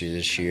anniversary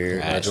this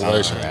year.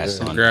 Congratulations!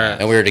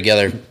 And we were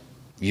together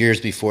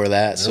years before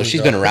that, so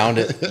she's been around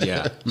it.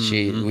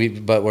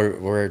 But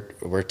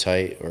we're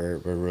tight. We're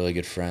really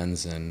good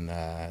friends, and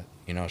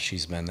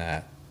she's been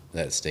that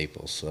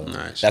staple. So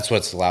that's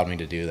what's allowed me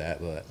to do that.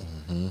 But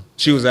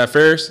she was at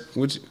Ferris.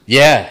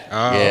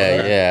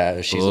 Yeah.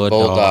 She's a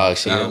bulldog.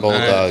 She's a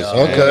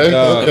bulldog.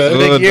 Okay.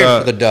 Big year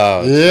for the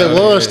dog. Yeah, it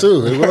was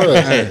too. It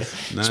was.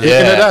 Speaking of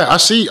that,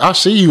 I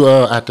see you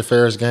at the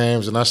Ferris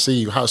games, and I see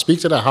you. Speak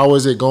to that. How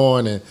is it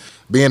going? And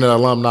being an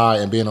alumni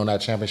and being on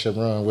that championship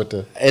run with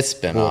the... It's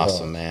been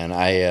awesome, man.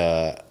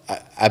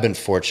 I've been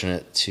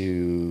fortunate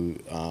to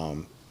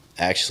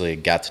actually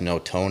got to know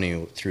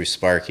Tony through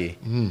Sparky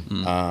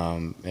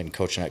and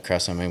coaching at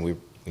Crest. I mean, we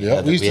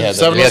had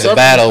the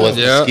battle with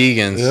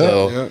Muskegon.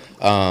 So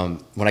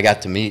when I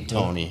got to meet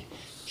Tony,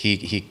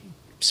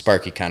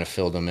 Sparky kind of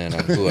filled him in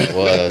on who I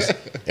was,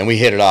 and we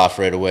hit it off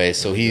right away.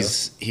 So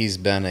he's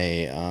been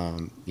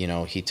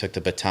he took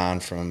the baton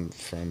from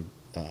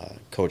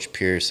Coach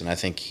Pierce, and I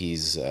think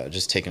he's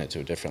just taken it to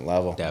a different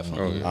level.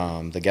 Definitely.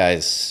 The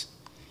guy's,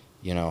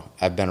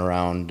 I've been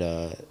around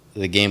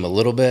the game a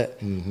little bit,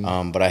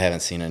 but I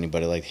haven't seen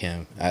anybody like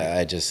him.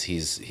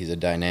 He's a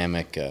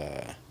dynamic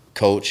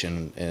coach,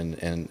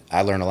 and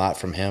I learn a lot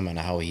from him and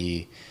how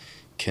he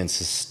can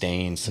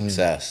sustain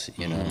success.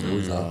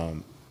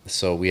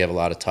 So we have a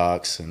lot of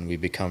talks, and we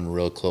become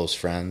real close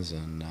friends,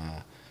 and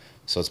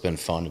so it's been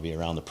fun to be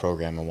around the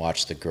program and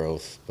watch the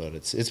growth. But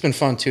it's been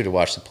fun too to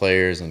watch the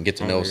players and get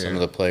to know some of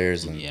the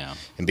players and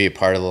be a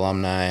part of the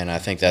alumni. And I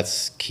think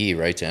that's key,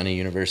 right, to any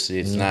university.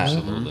 It's not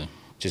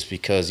just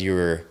because you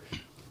were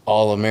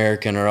all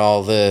American or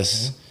all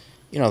this.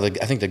 I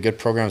think the good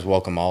programs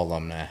welcome all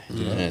alumni.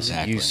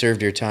 You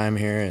served your time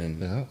here,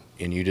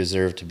 and you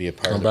deserve to be a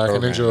part of the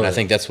program. And I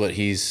think that's what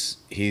he's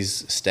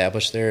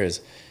established there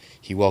is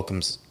he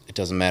welcomes. It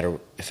doesn't matter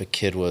if a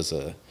kid was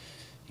a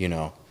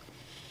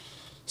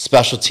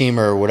special team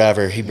or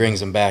whatever, he brings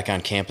them back on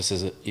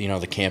campuses,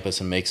 the campus,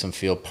 and makes them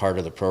feel part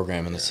of the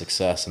program and the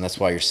success. And that's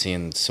why you're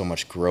seeing so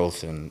much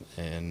growth and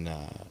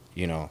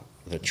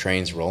the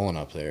train's rolling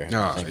up there.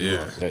 Oh, I think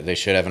yeah. they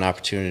should have an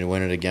opportunity to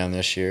win it again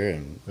this year,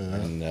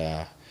 and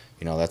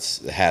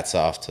that's hats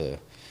off to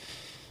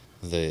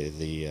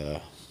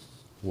the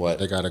what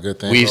They got a good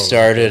thing. we've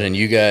started and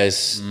you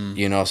guys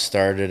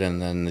started, and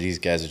then these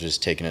guys are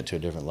just taking it to a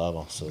different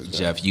level. So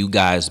Jeff, you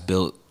guys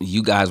were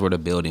the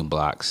building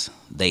blocks.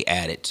 They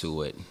added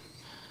to it,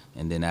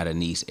 and then that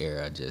Anise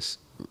era just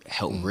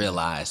helped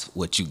realize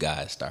what you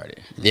guys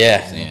started.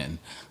 Yeah. And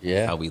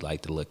Yeah. how we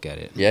like to look at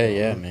it.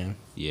 Yeah, man.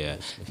 Yeah.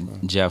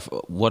 Jeff,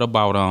 what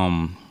about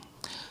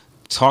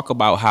talk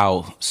about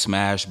how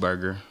Smash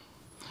Burger,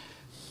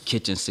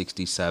 Kitchen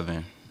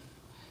 67,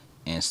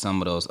 and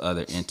some of those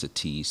other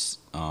entities,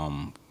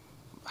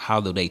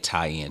 how do they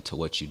tie into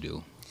what you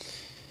do?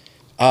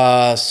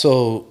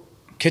 So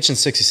Kitchen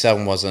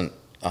 67 wasn't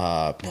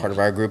part of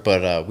our group,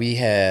 but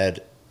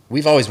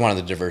we've always wanted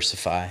to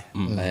diversify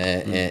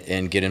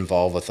and get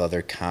involved with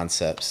other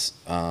concepts.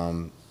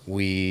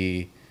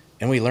 We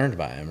learned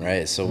by them,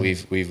 right? So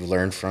we've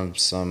learned from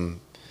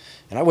some,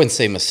 and I wouldn't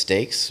say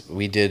mistakes.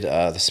 We did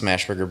the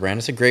Smash Burger brand.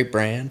 It's a great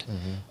brand.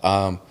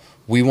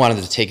 We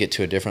wanted to take it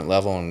to a different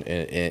level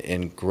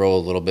and grow a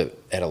little bit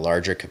at a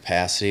larger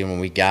capacity. And when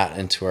we got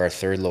into our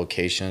third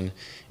location,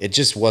 it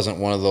just wasn't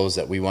one of those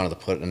that we wanted to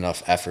put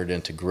enough effort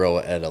in to grow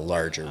it at a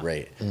larger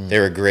rate. They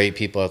were great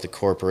people at the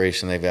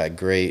corporation. They've got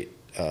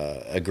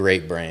a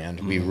great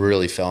brand. We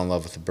really fell in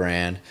love with the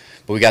brand.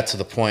 But we got to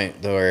the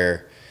point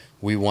where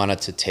we wanted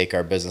to take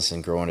our business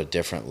and grow on a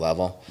different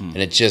level. And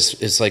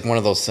it's like one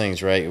of those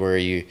things, right, where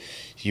you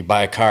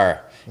buy a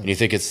car and you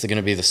think it's going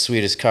to be the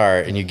sweetest car,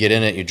 and you get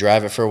in it, you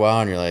drive it for a while,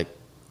 and you're like,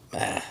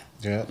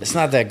 it's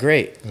not that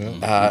great.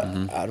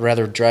 I'd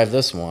rather drive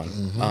this one.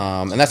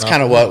 And that's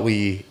kind of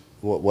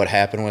what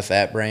happened with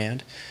that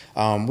brand.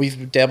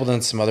 We've dabbled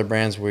in some other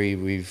brands.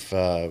 We've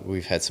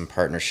had some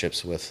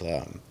partnerships with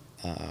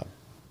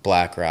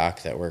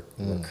BlackRock that we're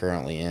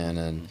currently in,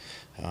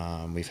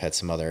 and we've had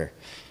some other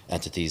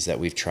entities that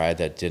we've tried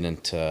that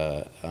didn't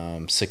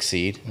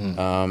succeed.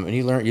 And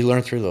you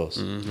learn through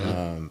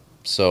those.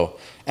 So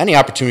any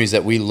opportunities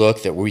that we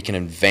look that we can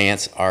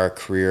advance our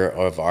career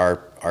of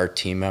our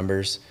team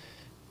members,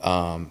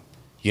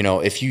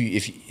 if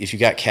you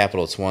got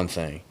capital, it's one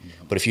thing,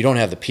 but if you don't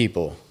have the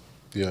people,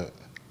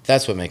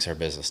 that's what makes our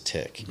business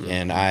tick.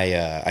 And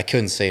I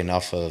couldn't say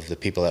enough of the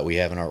people that we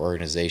have in our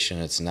organization.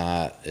 It's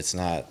not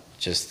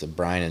just the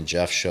Brian and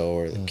Jeff show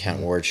or the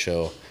Kent Ward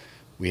show.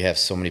 We have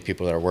so many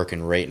people that are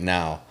working right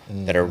now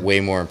that are way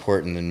more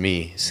important than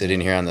me sitting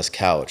here on this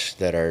couch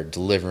that are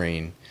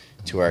delivering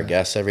to our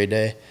guests every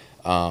day.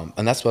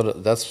 And that's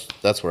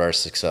where our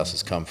success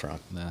has come from.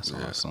 That's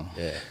awesome.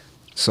 Yeah.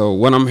 So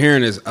what I'm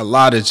hearing is a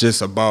lot is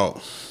just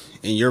about,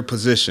 in your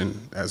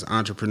position as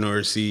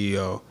entrepreneur,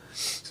 CEO,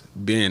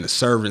 being a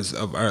servant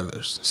of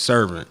others,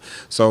 servant.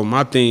 So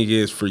my thing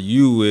is for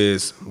you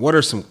is, what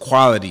are some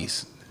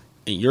qualities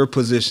in your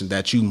position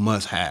that you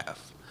must have?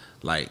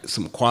 Like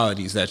some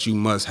qualities that you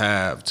must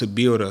have to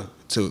be able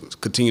to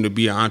continue to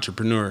be an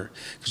entrepreneur?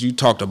 Because you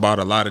talked about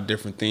a lot of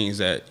different things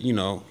that,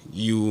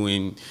 you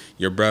and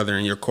your brother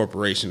and your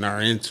corporation are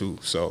into.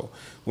 So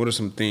what are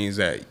some things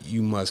that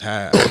you must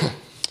have?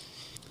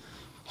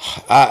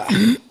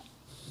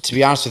 To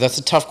be honest with you, that's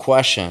a tough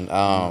question.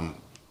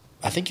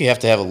 I think you have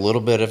to have a little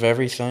bit of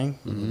everything.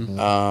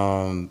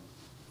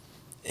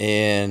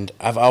 And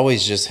I've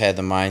always just had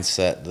the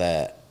mindset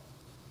that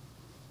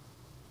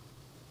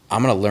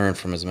I'm going to learn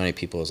from as many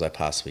people as I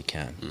possibly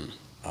can.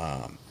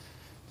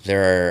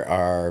 There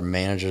are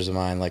managers of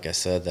mine, like I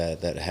said,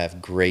 that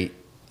have great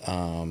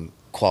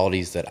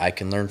qualities that I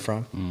can learn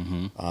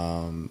from.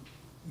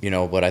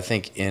 But I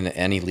think in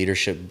any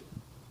leadership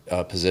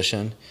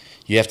position,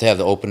 you have to have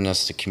the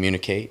openness to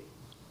communicate.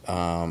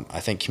 I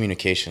think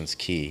communication is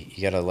key.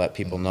 You got to let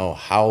people know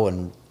how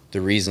and the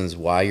reasons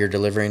why you're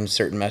delivering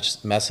certain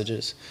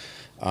messages.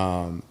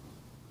 I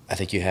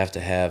think you have to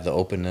have the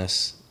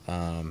openness.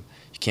 You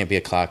can't be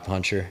a clock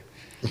puncher.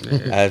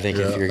 I think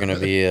if you're going to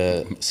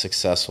be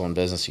successful in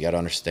business, you got to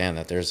understand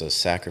that there's a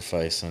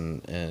sacrifice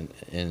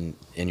in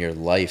your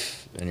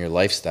life, in your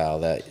lifestyle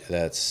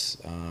that's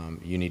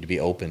you need to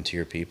be open to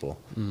your people.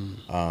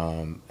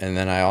 And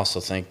then I also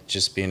think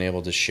just being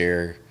able to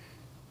share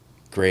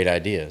great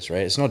ideas,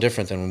 right? It's no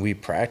different than when we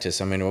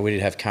practice. I mean, when we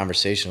have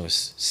conversation with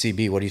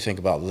CB, what do you think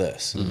about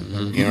this? You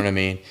know what I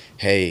mean?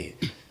 Hey,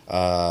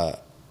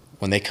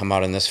 when they come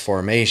out in this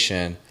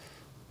formation,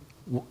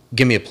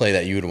 give me a play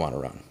that you would want to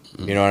run.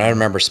 And I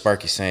remember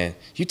Sparky saying,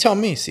 "You tell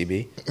me,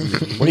 CB,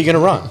 what are you going to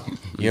run?"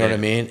 You know what I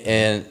mean?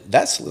 And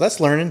that's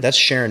learning. That's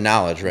sharing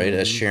knowledge, right?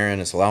 That's sharing.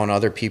 It's allowing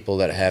other people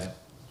that have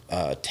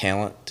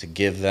talent to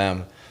give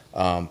them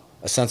a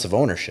sense of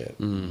ownership.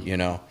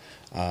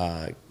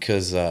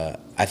 Because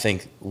I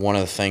think one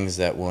of the things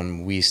that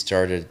when we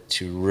started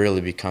to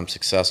really become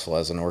successful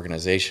as an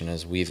organization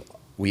is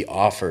we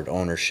offered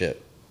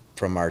ownership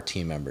from our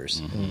team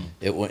members.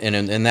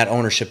 And that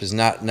ownership is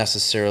not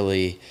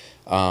necessarily.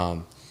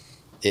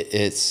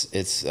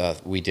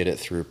 We did it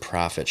through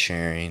profit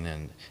sharing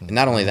and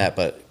not only that,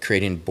 but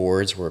creating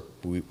boards where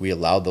we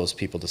allowed those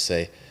people to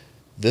say,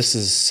 this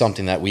is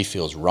something that we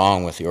feel is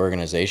wrong with the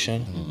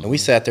organization, and we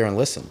sat there and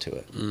listened to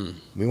it.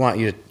 We want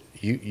you to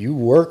you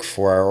work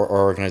for our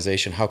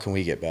organization. How can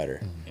we get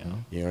better?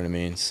 You know what I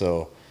mean?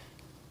 So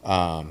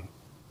I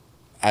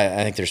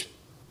think there's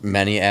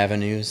many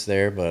avenues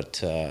there,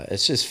 but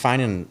it's just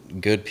finding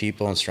good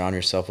people and surrounding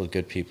yourself with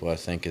good people, I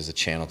think, is a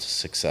channel to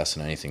success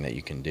in anything that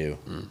you can do.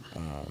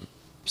 And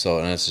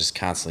it's just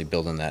constantly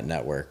building that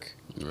network.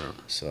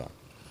 So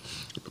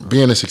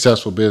being a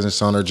successful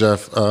business owner,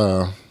 Jeff,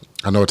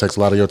 I know it takes a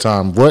lot of your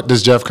time. What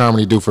does Jeff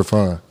Carmody do for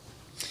fun?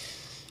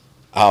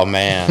 Oh,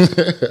 man.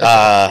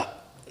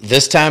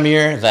 This time of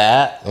year,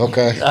 that.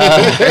 Okay.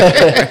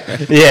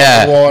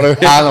 Yeah. On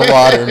the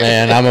water,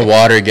 man. I'm a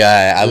water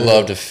guy. I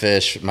love to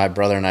fish. My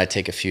brother and I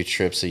take a few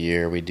trips a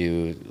year. We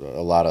do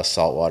a lot of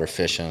saltwater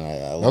fishing.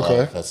 I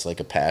love that's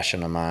like a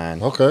passion of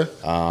mine. Okay.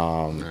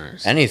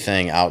 Nice.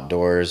 Anything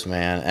outdoors,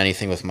 man.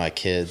 Anything with my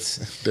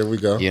kids. There we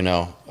go. You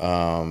know.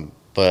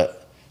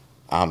 But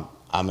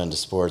I'm into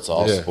sports,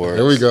 all sports.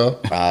 There we go.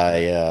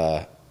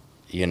 Yeah.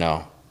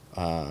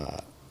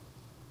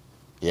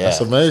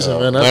 That's amazing,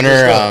 man. That's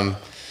winter,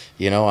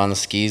 on the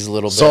skis a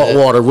little bit. Salt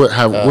water. What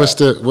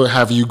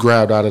have you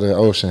grabbed out of the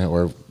ocean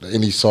or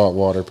any salt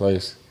water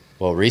place?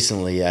 Well,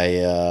 recently,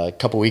 a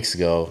couple weeks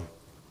ago,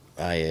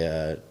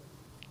 I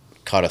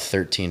caught a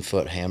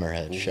 13-foot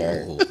hammerhead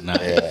shark. Ooh,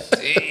 nice.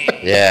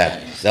 Yeah,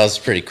 that was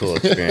a pretty cool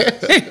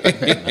experience.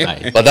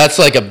 Nice. But that's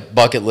like a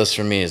bucket list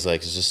for me. Is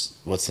like, it's just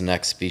what's the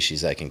next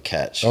species I can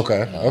catch.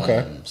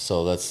 Okay.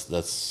 So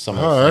that's some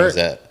of the things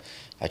that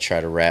I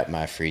try to wrap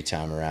my free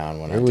time around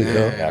when I do.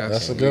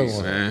 That's a good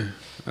one. Man.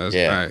 That's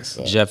nice.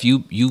 So. Jeff,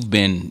 you've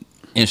been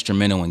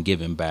instrumental in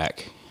giving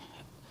back,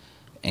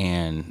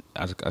 and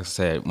as I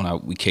said,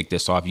 when we kicked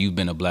this off, you've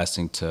been a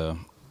blessing to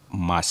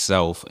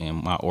myself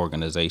and my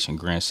organization,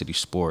 Grand City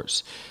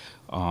Sports.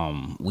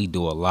 We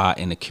do a lot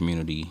in the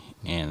community,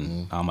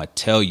 and I'm gonna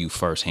tell you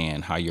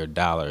firsthand how your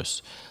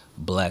dollars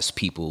bless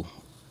people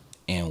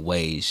in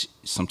ways.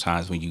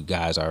 Sometimes when you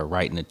guys are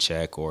writing a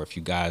check, or if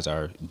you guys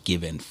are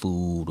giving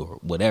food or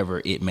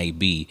whatever it may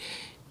be,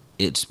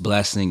 it's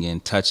blessing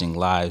and touching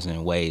lives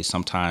in ways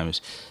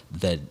sometimes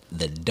the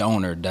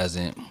donor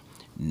doesn't know.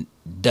 You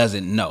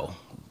know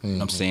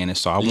what I'm saying? And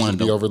so I wanted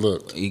to be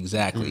overlooked.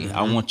 Exactly.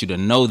 I want you to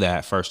know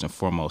that first and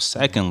foremost.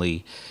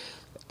 Secondly,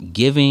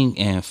 giving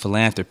and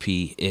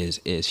philanthropy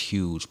is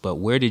huge, but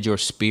where did your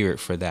spirit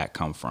for that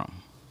come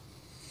from?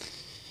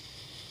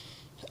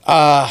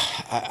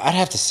 I'd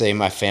have to say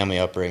my family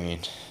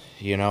upbringing.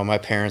 You know, my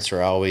parents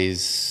were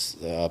always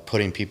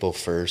putting people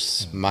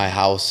first. My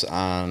house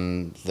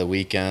on the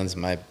weekends,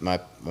 my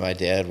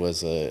dad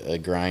was a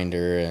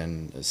grinder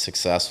and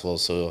successful,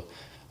 so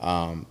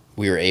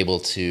we were able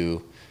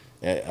to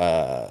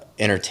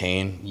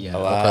entertain a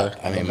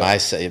lot. I mean,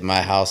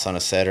 my house on a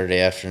Saturday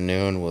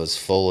afternoon was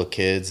full of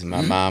kids, and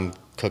my mom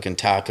cooking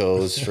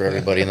tacos for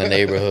everybody in the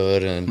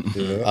neighborhood,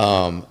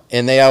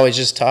 and they always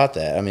just taught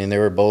that. I mean, they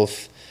were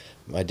both.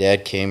 My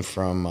dad came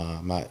from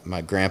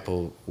my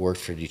grandpa worked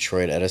for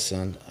Detroit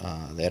Edison.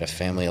 They had a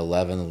family of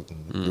 11.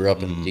 Grew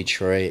up in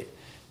Detroit,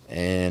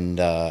 and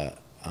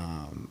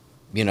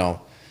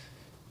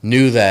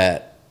knew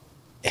that.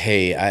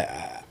 Hey,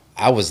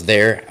 I was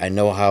there. I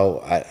know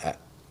how.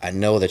 I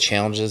know the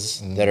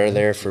challenges that are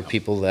there for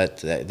people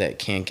that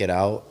can't get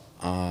out.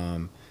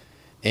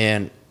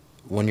 And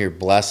when you're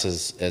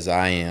blessed as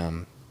I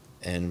am,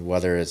 and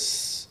whether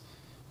it's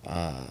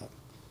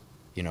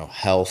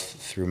health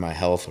through my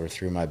health or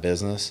through my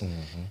business,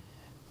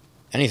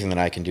 anything that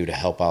I can do to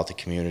help out the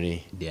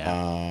community.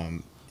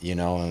 And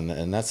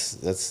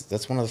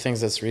that's one of the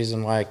things. That's the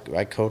reason why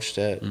I coached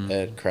at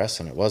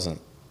Crescent. It wasn't,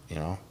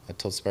 I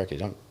told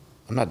Sparky, I'm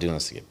not doing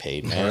this to get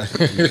paid, man.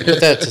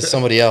 Give that to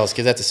somebody else.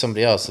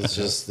 It's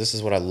just, this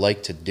is what I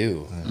like to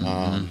do.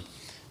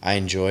 I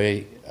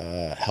enjoy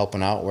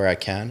helping out where I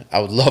can.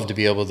 I would love to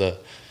be able to,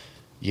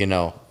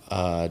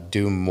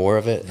 do more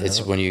of it.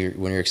 It's when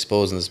you're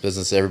exposed in this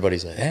business,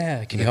 everybody's like,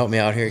 can you help me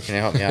out here? Can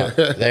you help me out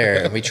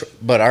there? And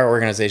but our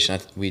organization,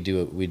 we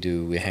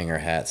hang our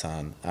hats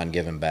on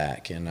giving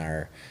back, and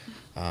our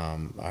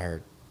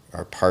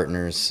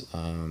partners,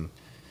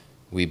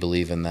 we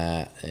believe in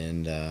that,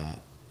 and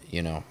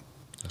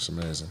that's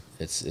amazing.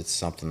 It's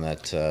something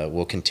that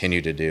we'll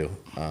continue to do.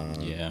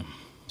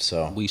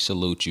 So we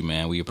salute you,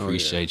 man. We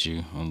appreciate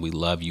you, and we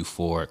love you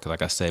for it. 'Cause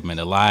like I said, man,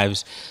 the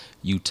lives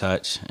you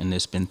touch, and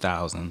there's been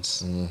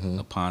thousands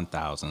upon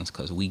thousands,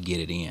 because we get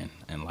it in,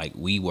 and like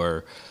we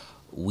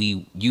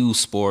use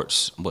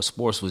sports, but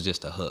sports was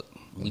just a hook.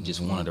 We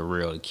just wanted to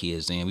reel the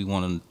kids in. We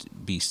wanted them to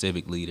be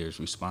civic leaders,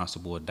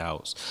 responsible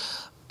adults,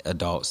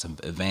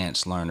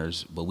 advanced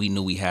learners, but we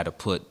knew we had to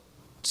put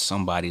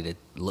somebody that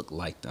looked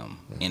like them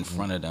in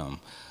front of them,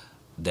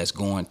 that's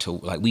going to,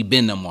 like, we've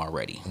been them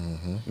already.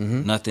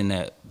 Nothing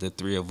that the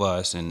three of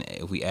us, and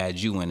if we add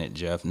you in it,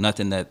 Jeff,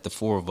 nothing that the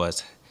four of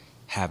us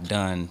have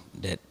done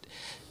that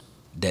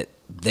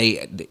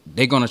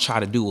they're going to try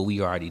to do what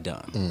we already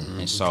done.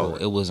 And so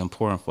it was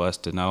important for us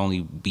to not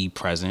only be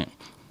present,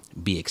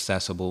 be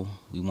accessible.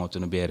 We want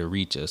them to be able to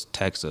reach us,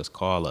 text us,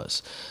 call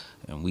us,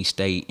 and we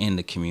stay in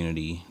the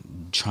community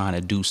trying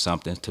to do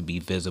something to be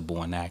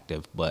visible and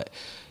active. But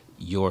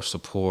your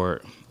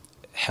support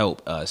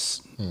helped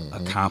us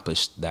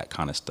accomplish that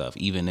kind of stuff,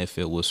 even if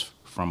it was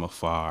from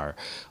afar.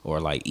 Or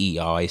like E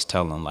always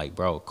tell him, like,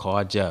 bro,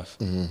 call Jeff.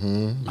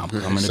 I'm coming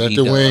to Set be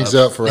the wings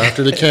up for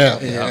after the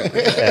camp. Yeah.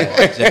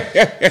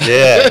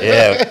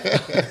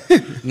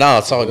 No,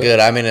 it's all good.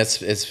 I mean,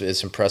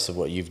 it's impressive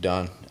what you've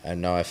done. I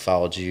know I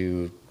followed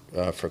you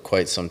for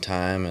quite some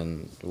time,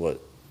 and what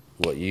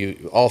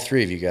you, all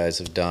three of you guys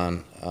have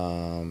done,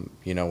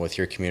 you know, with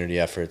your community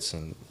efforts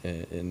and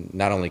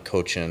not only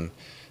coaching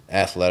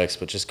athletics,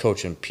 but just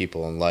coaching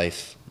people in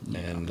life.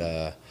 And,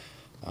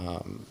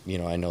 you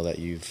know, I know that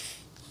you've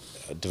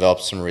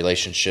developed some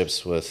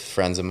relationships with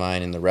friends of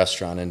mine in the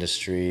restaurant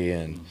industry,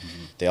 and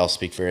they all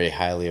speak very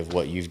highly of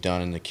what you've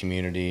done in the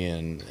community,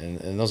 and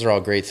those are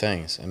all great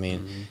things. I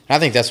mean, I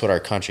think that's what our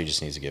country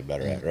just needs to get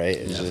better at, right?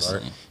 It's just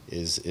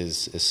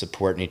is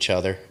supporting each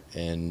other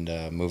and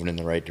moving in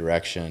the right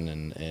direction,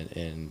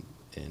 and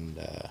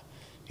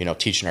you know,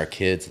 teaching our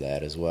kids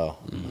that as well.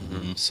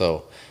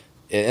 So,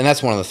 and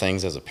that's one of the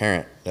things as a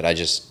parent that I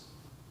just,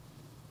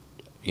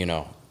 you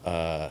know,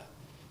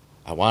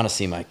 I want to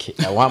see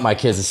I want my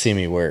kids to see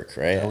me work,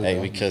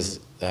 right? Because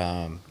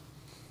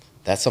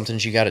that's something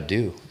you got to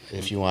do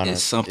if you want to.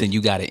 It's something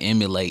you got to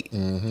emulate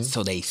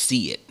so they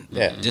see it.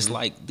 Yeah. Just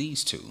like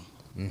these two.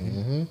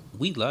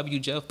 We love you,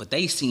 Jeff, but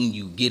they seen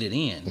you get it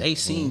in. They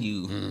seen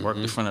you work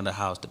the front of the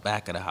house, the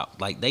back of the house.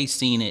 Like, they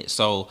seen it,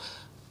 so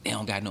they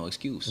don't got no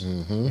excuse.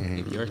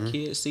 If your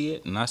kids see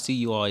it, and I see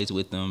you always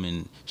with them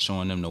and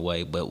showing them the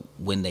way, but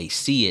when they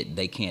see it,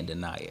 they can't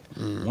deny it.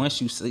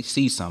 Once you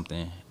see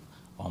something,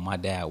 oh, my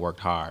dad worked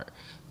hard.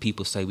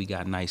 People say we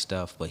got nice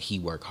stuff, but he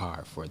worked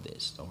hard for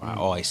this. Or I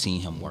always seen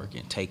him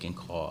working, taking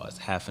calls,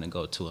 having to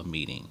go to a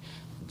meeting,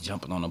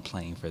 jumping on a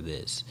plane for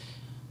this.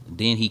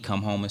 Then he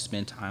come home and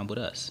spend time with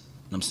us. You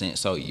know what I'm saying?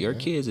 So your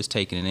kids is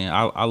taking it in.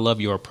 I love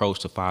your approach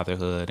to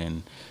fatherhood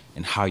and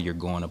how you're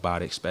going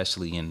about it,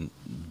 especially in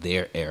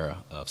their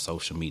era of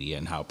social media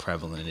and how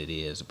prevalent it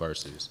is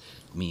versus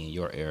me and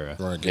your era.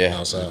 Right, Yeah.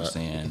 outside. You know what I'm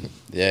saying?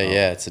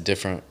 Yeah, it's a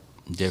different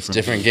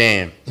Different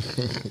game.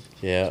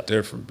 Yeah.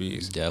 Different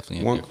beast.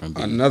 Definitely a different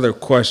beast. Another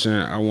question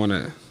I want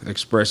to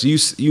express.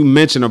 You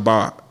mentioned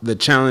about the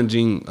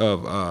challenging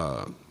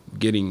of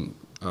getting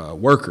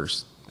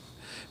workers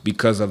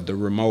because of the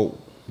remote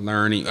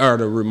learning or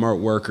the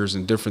remote workers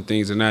and different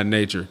things in that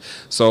nature.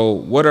 So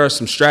what are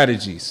some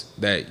strategies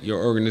that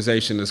your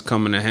organization is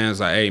coming to hands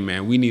like, hey,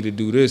 man, we need to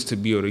do this to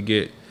be able to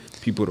get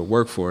people to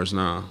work for us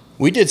now?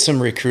 We did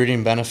some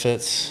recruiting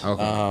benefits.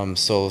 Okay.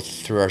 So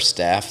through our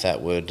staff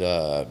that would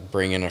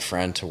bring in a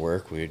friend to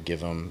work, we would give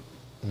them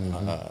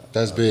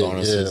That's big.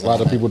 bonuses. Yeah, a lot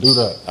of people do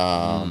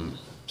that.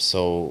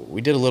 So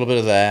we did a little bit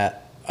of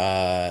that.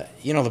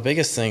 You know, the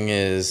biggest thing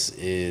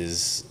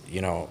is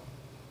you know,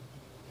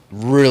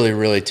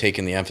 really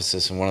taking the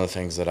emphasis, and one of the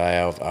things that I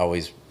have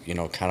always, you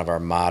know, kind of our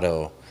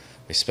motto,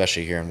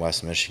 especially here in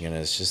West Michigan,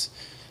 is just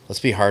let's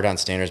be hard on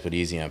standards but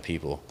easy on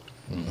people.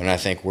 And I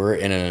think we're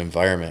in an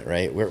environment,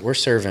 right? We're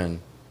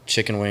serving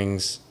chicken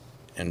wings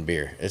and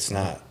beer. It's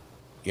not,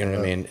 you know what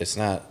I mean? It's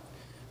not.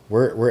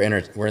 We're in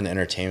the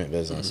entertainment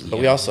business, but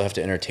we also have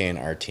to entertain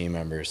our team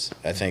members.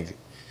 I think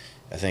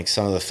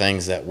some of the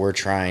things that we're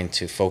trying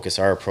to focus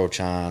our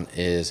approach on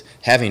is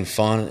having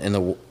fun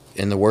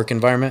in the work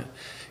environment,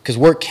 because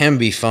work can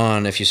be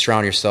fun if you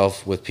surround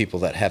yourself with people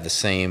that have the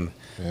same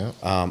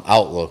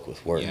outlook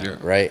with work,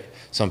 right?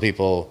 Some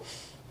people,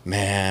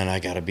 man,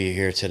 I got to be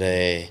here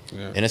today.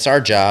 Yeah. And it's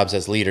our jobs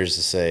as leaders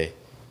to say,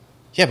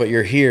 yeah, but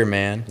you're here,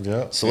 man.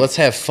 Yeah. So let's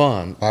have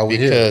fun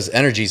because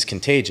energy is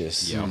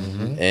contagious. Yeah.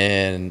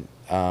 And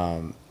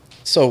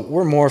so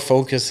we're more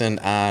focusing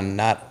on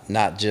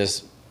not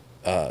just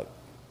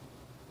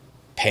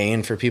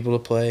paying for people to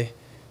play,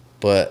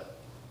 but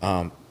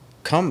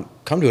come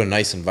to a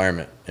nice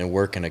environment and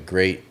work in a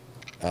great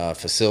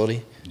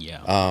facility.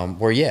 Yeah.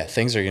 Where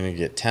things are going to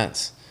get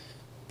tense,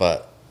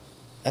 but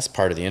that's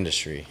part of the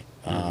industry.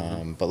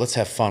 But let's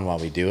have fun while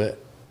we do it.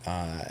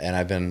 And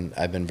I've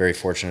been very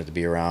fortunate to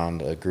be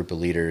around a group of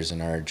leaders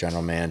and our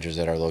general managers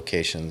at our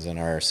locations and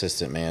our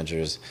assistant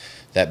managers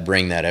that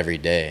bring that every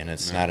day. And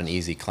it's not an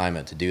easy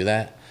climate to do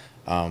that.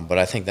 But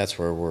I think that's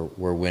where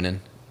we're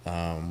winning.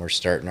 We're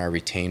starting, our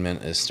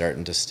retainment is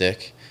starting to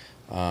stick.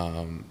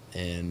 But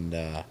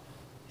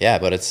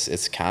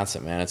it's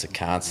constant, man. It's a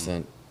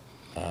constant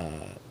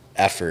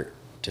effort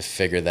to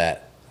figure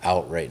that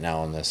out right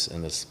now in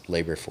this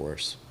labor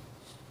force.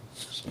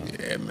 So.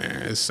 Yeah,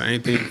 man. The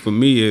same thing for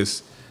me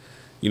is,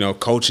 you know,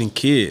 coaching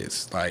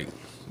kids. Like,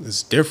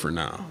 it's different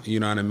now. You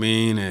know what I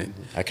mean? And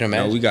I can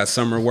imagine. You know, we got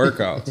summer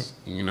workouts,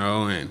 you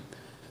know, and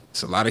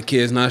it's a lot of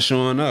kids not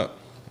showing up.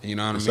 You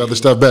know what I mean? There's other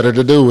stuff better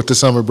to do with the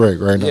summer break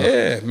right now.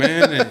 Yeah,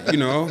 man. And, you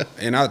know,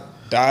 and I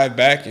dive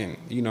back and,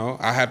 you know,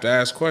 I have to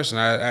ask questions.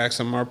 I ask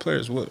some of our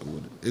players, what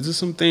is there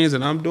some things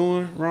that I'm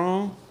doing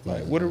wrong?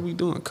 Like, what are we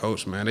doing,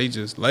 coach, man? They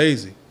just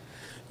lazy.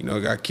 You know,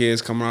 got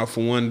kids coming out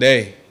for one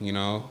day, you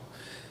know.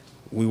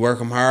 we work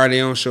them hard, they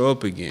don't show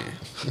up again.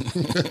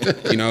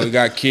 You know, we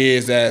got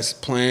kids that's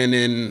playing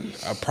in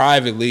a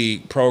private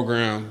league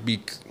program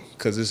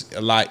because it's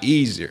a lot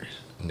easier.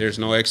 There's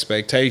no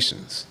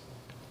expectations.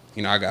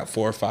 You know, I got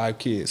 4 or 5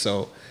 kids,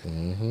 so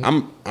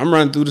I'm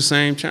running through the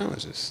same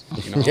challenges.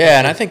 You know? Yeah,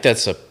 and I think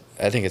it's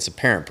a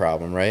parent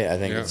problem, right? I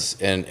think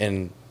it's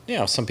and you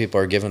know, some people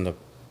are given the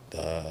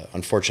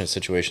unfortunate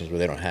situations where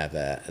they don't have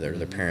that.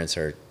 Their parents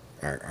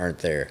aren't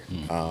there.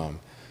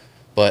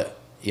 But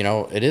you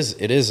know, it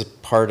is a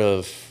part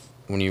of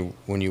when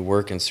you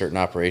work in certain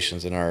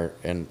operations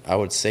and I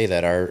would say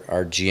that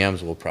our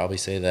GMs will probably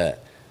say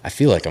that I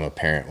feel like I'm a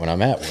parent when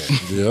I'm at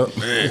work.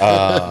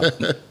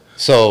 Yep.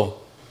 So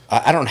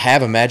I don't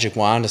have a magic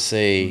wand to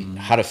say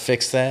how to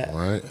fix that.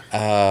 Right.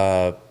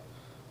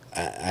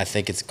 I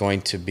think it's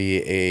going to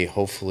be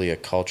hopefully a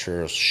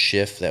cultural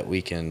shift that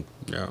we can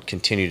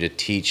continue to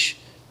teach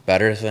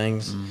better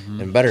things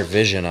and better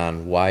vision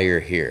on why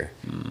you're here.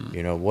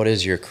 You know, what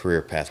is your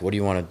career path? What do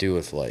you want to do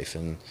with life?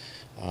 And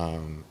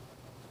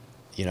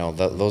you know,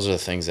 those are the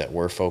things that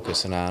we're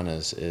focusing on.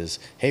 Is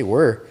hey,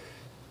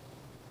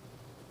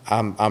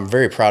 I'm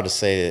very proud to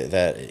say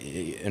that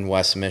in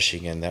West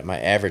Michigan that my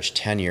average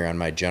tenure on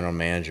my general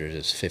managers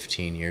is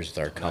 15 years with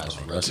our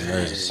company. That's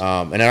amazing.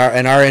 And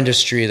in our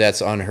industry,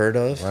 that's unheard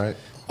of. Right.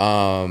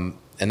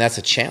 And that's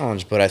a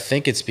challenge, but I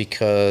think it's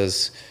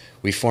because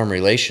we form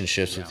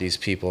relationships with these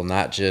people,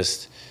 not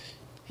just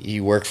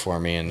you work for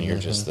me and you're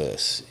just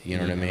this. You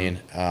know what I mean?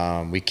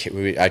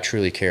 I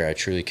truly care. I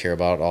truly care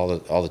about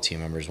all the team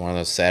members. One of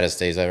the saddest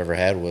days I've ever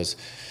had was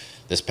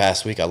this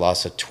past week. I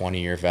lost a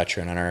 20-year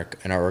veteran in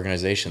our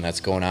organization that's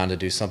going on to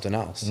do something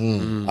else.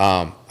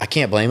 I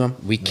can't blame him.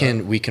 We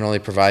can only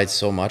provide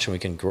so much, and we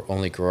can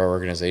only grow our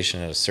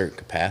organization at a certain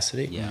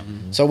capacity. Yeah.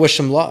 So I wish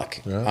him luck.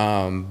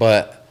 Yeah.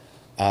 But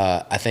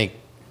I think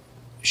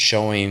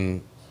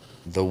showing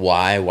the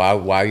why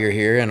you're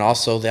here, and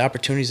also the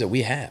opportunities that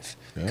we have.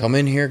 Yeah. Come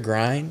in here,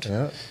 grind,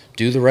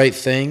 do the right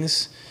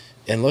things.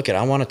 And look,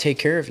 I want to take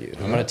care of you.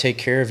 I'm going to take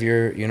care of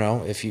your, you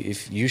know, if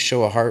you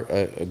show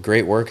a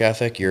great work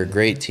ethic, you're a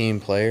great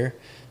team player.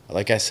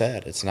 Like I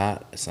said,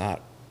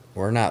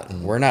 we're not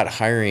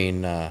hiring,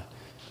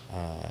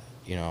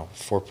 you know,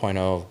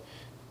 4.0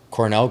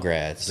 Cornell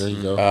grads. There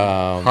you go.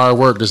 Hard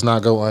work does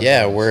not go unnoticed.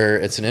 Yeah,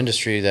 it's an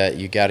industry that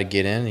you got to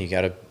get in. You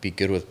got to be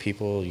good with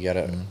people. You got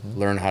to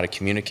learn how to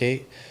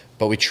communicate.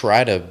 But we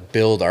try to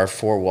build our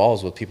 4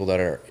 walls with people that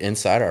are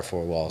inside our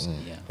 4 walls. To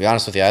be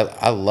honest with you,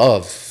 I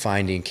love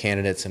finding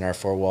candidates in our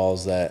 4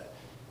 walls that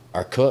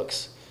are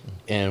cooks.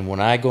 And when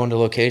I go into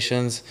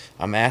locations,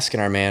 I'm asking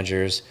our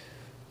managers,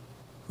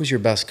 who's your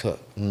best cook?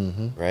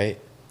 Right?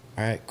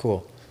 All right,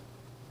 cool.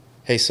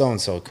 Hey,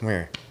 so-and-so, come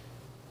here.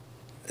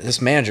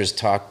 This manager's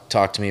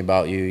talked to me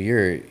about you.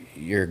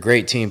 You're a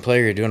great team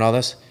player. You're doing all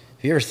this.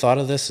 Have you ever thought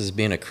of this as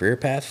being a career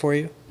path for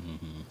you?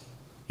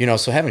 You know,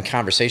 so having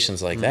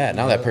conversations like that,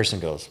 now that person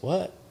goes,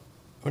 what?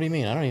 What do you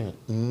mean? I don't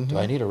even, do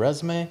I need a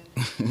resume?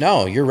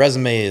 No, your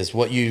resume is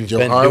what you've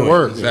been hard doing.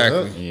 Work.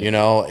 Exactly. You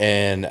know,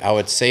 and I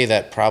would say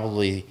that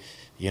probably,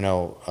 you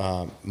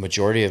know,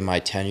 majority of my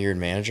tenured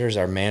managers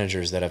are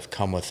managers that have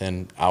come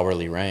within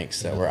hourly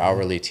ranks, that were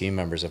hourly team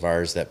members of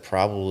ours that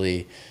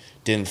probably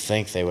didn't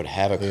think they would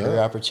have a career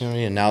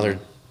opportunity, and now they're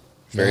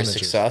very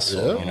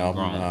successful, you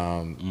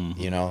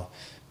know.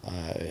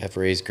 Have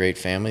raised great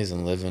families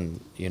and live in,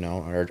 you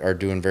know, are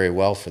doing very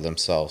well for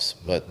themselves.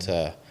 But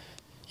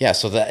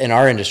so that in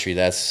our industry,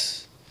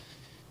 that's,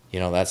 you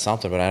know, that's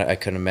something. But I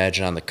couldn't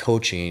imagine on the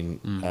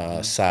coaching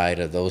side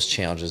of those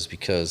challenges,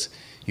 because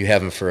you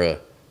have them for a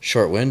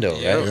short window,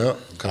 right? Yeah,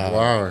 a couple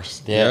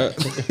hours. Yeah.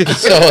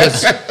 So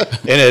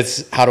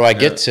it's how do I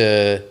get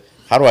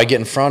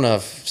in front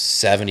of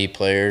 70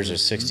 players or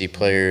 60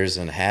 players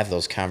and have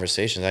those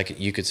conversations?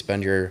 You could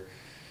spend your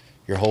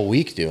whole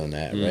week doing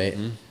that, right?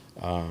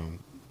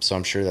 So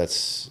I'm sure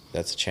that's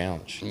a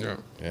challenge. Yeah.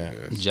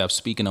 Jeff,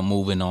 speaking of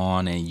moving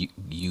on and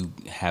you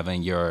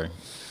having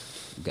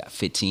got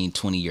 15,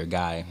 20-year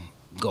guy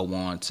go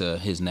on to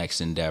his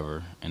next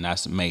endeavor, and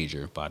that's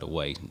major, by the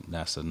way.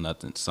 That's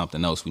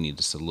something else we need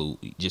to salute.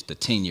 Just the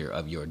tenure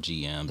of your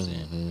GMs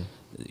and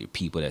your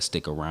people that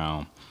stick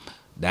around.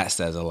 That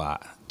says a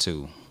lot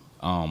too.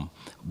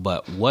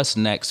 But what's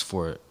next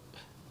for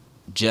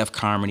Jeff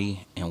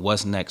Carmody, and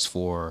what's next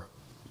for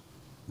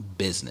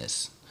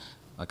business?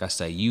 Like I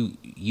say, you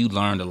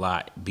learned a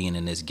lot being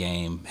in this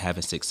game,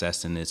 having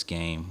success in this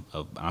game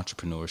of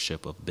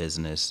entrepreneurship, of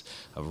business,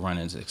 of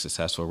running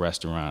successful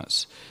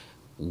restaurants.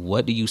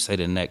 What do you say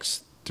the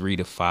next 3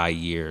 to 5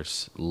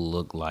 years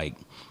look like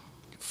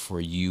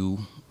for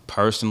you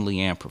personally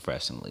and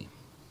professionally?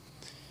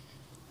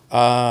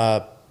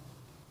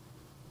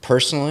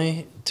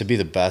 Personally, to be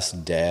the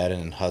best dad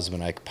and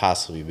husband I could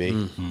possibly be.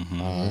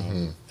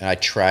 And I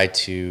try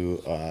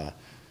to...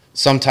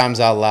 sometimes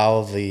I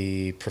allow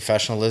the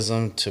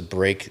professionalism to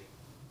break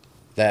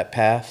that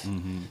path.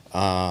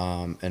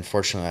 And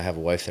fortunately, I have a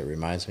wife that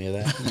reminds me of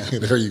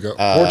that. There you go.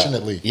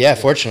 Fortunately. Yeah,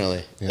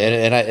 fortunately.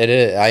 And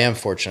I am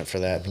fortunate for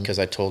that because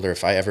I told her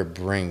if I ever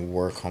bring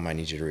work home, I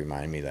need you to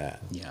remind me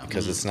that. Yeah.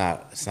 Because it's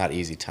not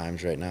easy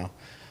times right now.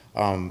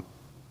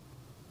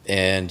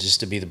 And just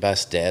to be the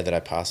best dad that I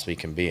possibly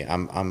can be.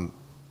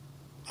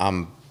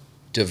 I'm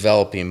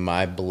developing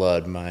my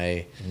blood,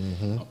 my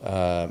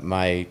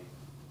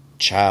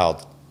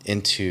child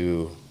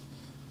into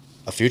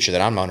a future that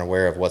I'm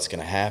unaware of what's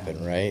going to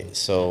happen, right?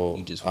 So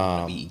You just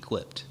want to be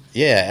equipped.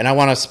 yeah, and I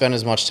want to spend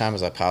as much time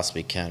as I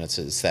possibly can.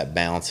 It's that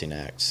balancing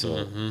act.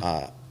 So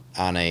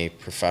on a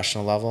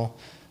professional level,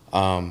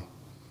 I'm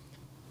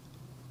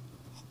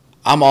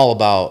all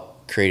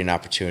about creating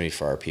opportunity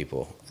for our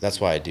people. That's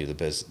why I do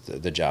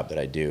the job that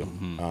I do.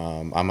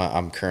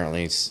 I'm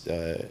currently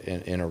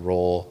in a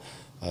role,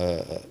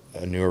 a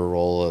newer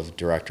role of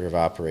director of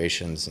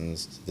operations in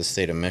the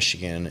state of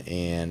Michigan,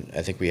 and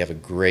I think we have a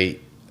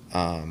great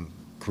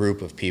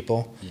group of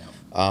people.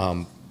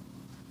 Yeah.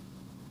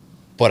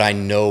 But I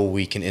know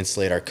we can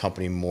insulate our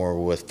company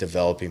more with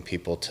developing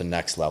people to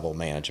next level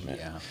management.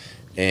 Yeah.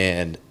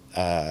 And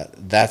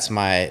that's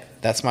my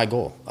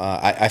goal.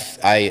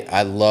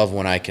 I love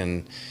when I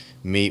can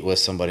meet with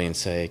somebody and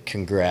say,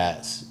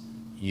 congrats,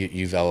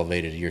 you've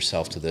elevated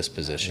yourself to this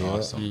position.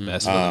 Awesome.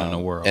 Best feeling in the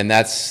world. And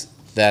that's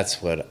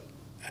what,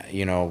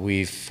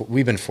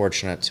 we've been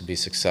fortunate to be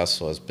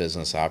successful as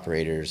business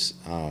operators.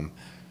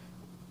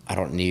 I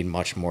don't need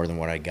much more than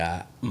what I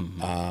got.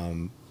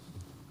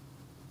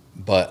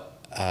 But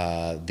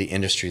the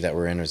industry that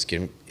we're in is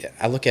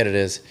I look at it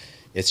as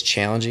it's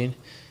challenging,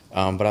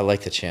 but I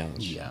like the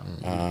challenge. Yeah.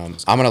 I'm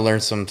going to learn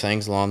some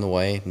things along the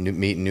way,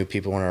 meeting new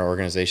people in our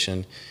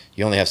organization.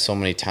 You only have so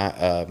many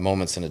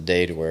moments in a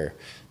day to where,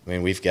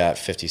 we've got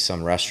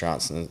 50-some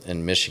restaurants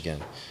in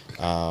Michigan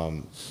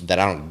that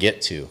I don't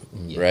get to,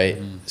 right?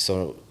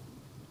 So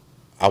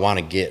I want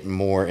to get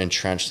more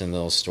entrenched in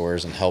those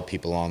stores and help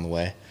people along the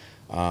way.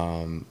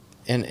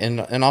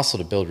 And also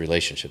to build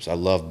relationships. I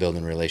love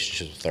building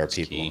relationships with our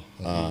people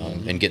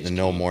and getting to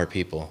know more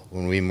people.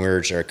 When we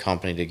merged our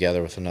company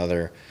together with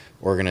another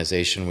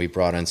organization, we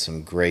brought in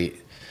some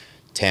great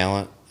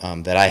talent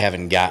that I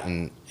haven't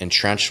gotten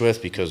entrenched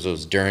with because it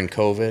was during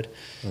COVID.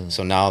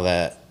 So now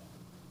that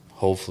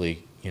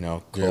hopefully,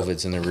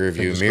 COVID's in the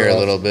rearview mirror a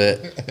little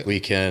bit, we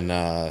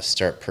can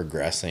start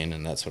progressing,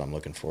 and that's what I'm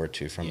looking forward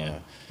to from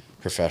a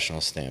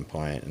professional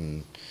standpoint.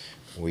 And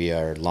we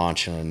are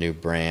launching a new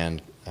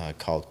brand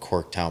called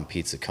Corktown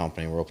Pizza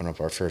Company. We're opening up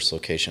our first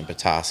location in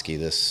Petoskey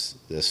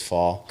this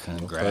fall.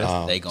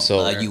 Congrats. They going to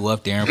plug you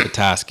up there in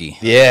Petoskey.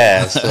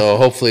 Yeah, so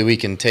hopefully we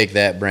can take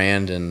that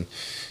brand and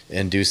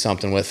do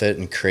something with it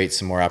and create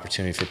some more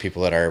opportunity for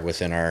people that are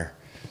within our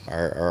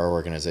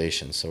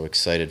organization. So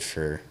excited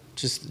for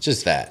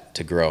just that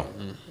to grow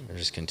or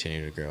just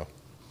continue to grow.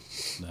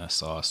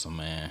 That's awesome,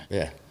 man.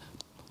 Yeah.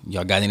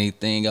 Y'all got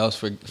anything else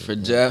for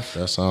Jeff?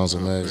 That sounds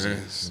amazing.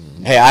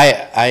 Hey,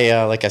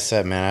 I like I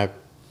said, man,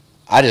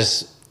 I'm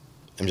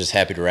just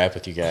happy to rap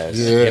with you guys.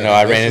 Yeah,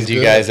 I ran into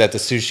you guys at the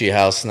sushi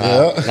house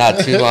not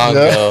too long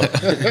ago,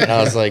 and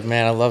I was like,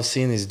 man, I love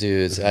seeing these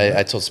dudes.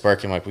 I told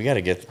Sparky, I'm like, we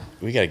gotta get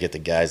the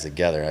guys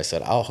together. I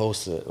said, I'll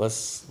host it.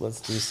 Let's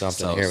do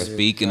something So here.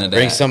 speaking of that,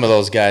 bring some of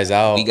those guys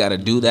out. we got to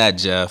do that,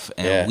 Jeff.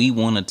 And we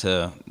wanted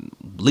to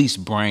at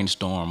least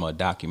brainstorm a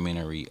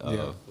documentary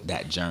of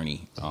that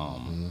journey.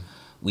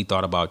 We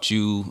thought about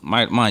you.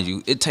 Mind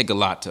you, it take a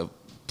lot to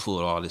pull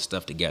all this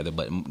stuff together,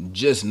 but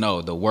just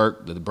know the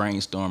work, the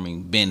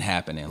brainstorming been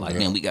happening. Like,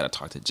 man, we got to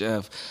talk to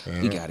Jeff.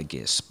 We got to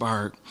get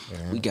Spark.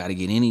 We got to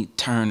get any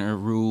Turner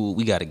Rule.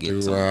 We got to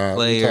get some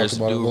players,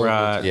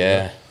 Do-Rod.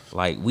 Yeah.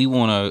 Like, we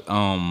want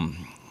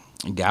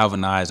to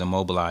galvanize and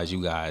mobilize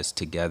you guys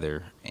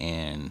together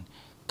and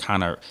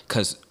kind of,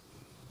 because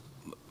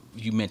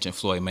you mentioned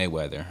Floyd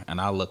Mayweather,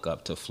 and I look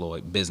up to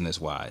Floyd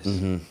business-wise.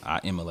 I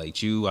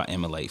emulate you. I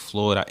emulate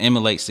Floyd. I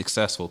emulate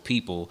successful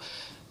people.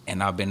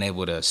 And I've been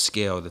able to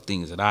scale the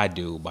things that I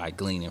do by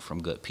gleaning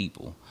from good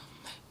people.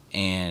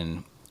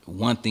 And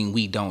one thing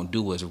we don't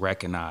do is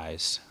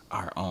recognize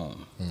our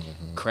own.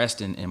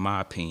 Creston, in my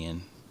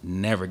opinion,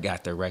 never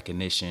got the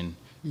recognition.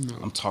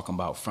 I'm talking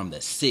about from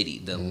the city.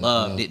 The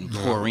love didn't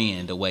pour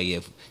in the way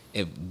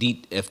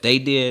if they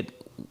did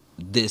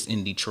this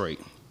in Detroit.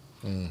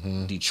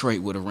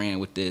 Detroit would have ran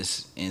with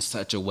this in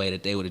such a way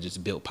that they would have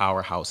just built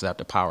powerhouse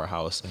after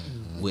powerhouse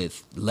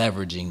with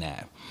leveraging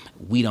that.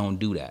 We don't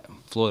do that.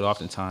 Floyd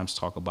oftentimes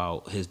talk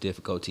about his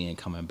difficulty in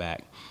coming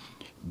back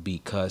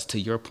because, to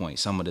your point,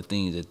 some of the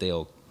things that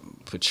they'll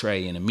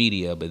portray in the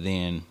media, but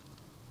then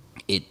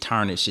it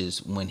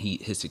tarnishes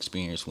his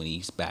experience when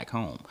he's back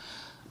home.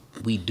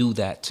 We do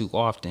that too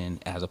often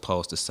as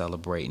opposed to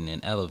celebrating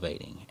and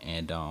elevating.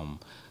 And I'm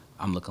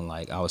looking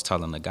like, I was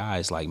telling the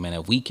guys, like, man,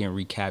 if we can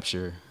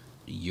recapture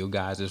your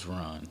guys'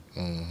 run,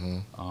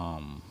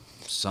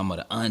 some of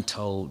the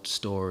untold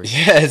stories.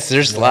 Yes,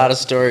 there's a lot of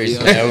stories.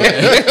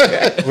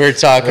 Man. We were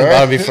talking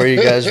about it before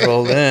you guys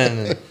rolled in.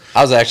 And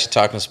I was actually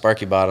talking to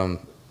Sparky about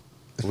them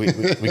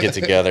we get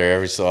together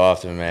every so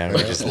often, man. We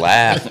just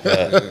laugh.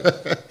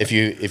 But if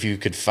you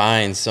could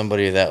find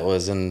somebody that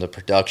was in the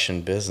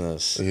production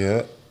business,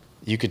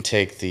 you could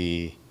take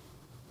the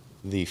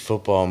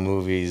football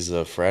movies,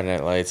 the Friday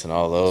Night Lights, and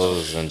all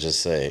those, and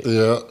just say,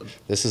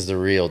 this is the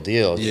real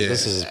deal. Yeah.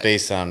 This is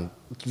based on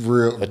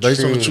on a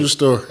true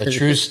story. A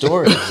true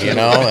story, you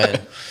know.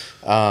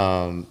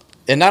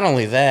 And not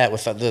only that,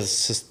 with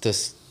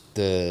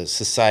the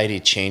society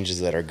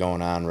changes that are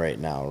going on right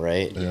now,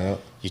 right? Yeah.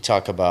 You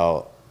talk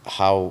about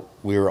how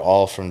we were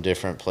all from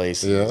different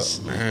places.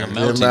 Yeah, man.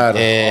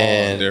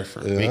 And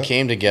different. We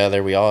came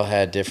together. We all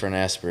had different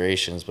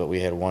aspirations, but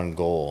we had one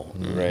goal,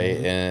 right?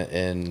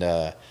 And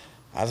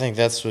I think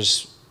that's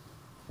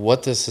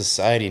what the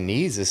society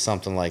needs is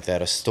something like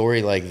that, a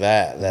story like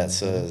that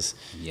says,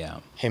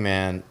 hey,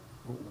 man,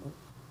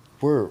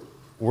 we're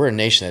a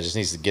nation that just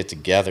needs to get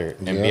together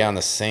and be on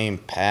the same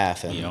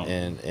path,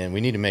 and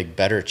we need to make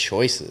better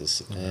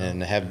choices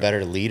and have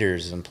better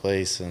leaders in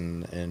place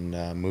and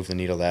move the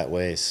needle that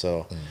way.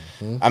 So,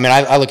 I mean,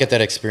 I look at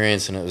that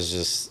experience, and it was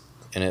just,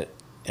 and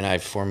I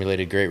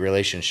formulated great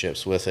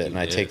relationships with it, and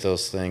I take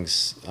those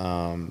things.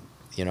 I'm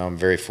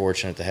very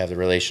fortunate to have the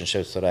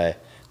relationships that I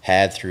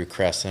had through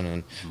Crescent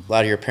and a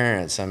lot of your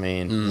parents. I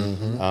mean,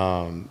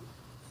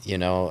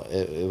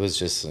 it was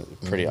just a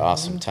pretty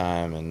awesome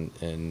time,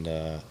 and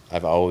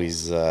I've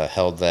always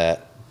held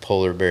that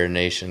Polar Bear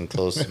Nation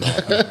close to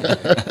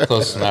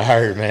my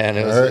heart, man.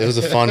 It was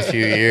a fun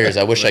few years.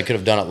 I wish I could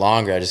have done it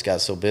longer. I just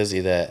got so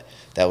busy that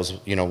was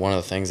one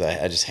of the things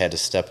I just had to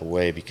step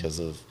away because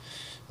of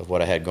what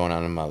I had going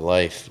on in my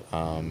life.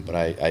 But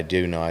I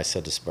do know, I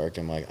said to Spark,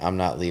 I'm like, I'm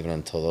not leaving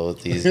until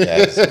these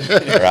guys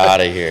are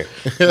out of here.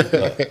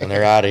 But when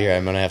they're out of here,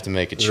 I'm going to have to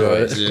make a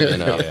choice,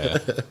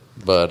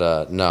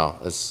 But no,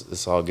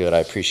 it's all good. I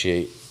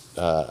appreciate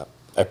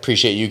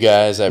you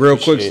guys. Real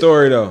quick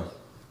story though.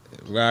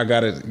 I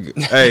got it.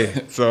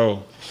 Hey,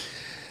 so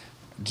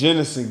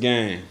Jennison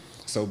game.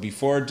 So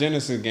before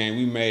Jennison game,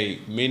 we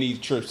made many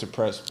trips to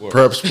Prep Sports.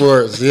 Prep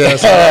Sports,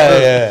 yes.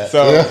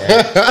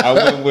 I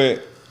went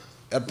with,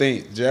 I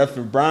think Jeff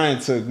and Brian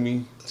took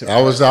me.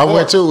 I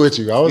went too with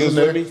you. I was in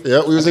there.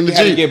 Yeah, we was in the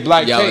Jeep. To get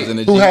black tape.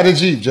 Who had a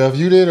Jeep, Jeff?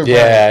 You did or Brian?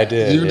 Yeah, I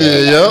did. You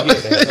did,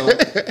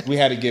 So we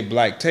had to get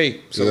black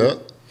tape.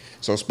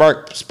 So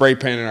Spark spray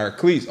painted our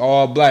cleats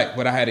all black,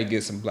 but I had to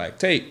get some black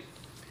tape.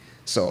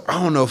 So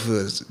I don't know if it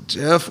was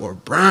Jeff or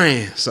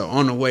Brian. So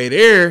on the way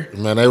there,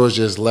 man, they was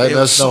just letting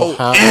us know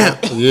how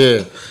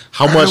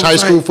much high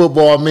school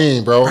football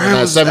mean, bro. And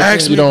at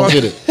 17, you don't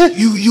get it.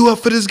 You up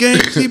for this game,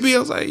 CB? I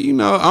was like,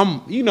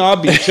 I'll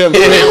be chilling.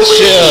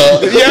 Chill.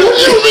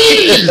 What you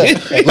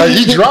mean? Like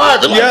he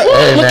driving. Like,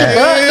 hey,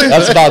 man,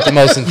 that's about the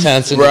most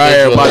intense.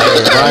 Right.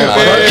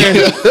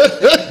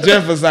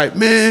 Jeff was like,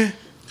 man,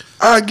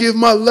 I give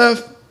my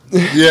left.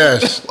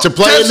 Yes, to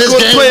play in this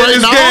game right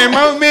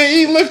now. Man,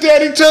 he looked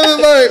at each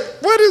other like,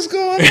 "What is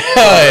going on?"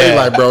 He's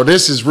like, "Bro,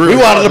 this is real." We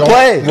wanted to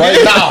play right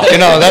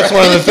now. That's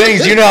one of the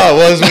things. You know how it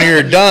was when you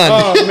were done.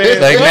 Oh,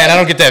 man. Like, man, I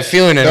don't get that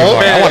feeling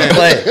anymore. I want to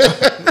play.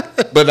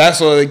 But that's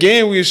what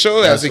again we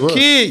showed as a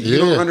kid. You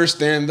don't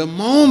understand the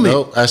moment.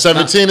 Nope. At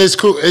 17, it's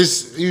cool.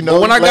 It's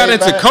But when I got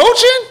into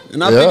coaching,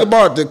 and I think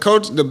about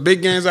the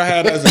big games I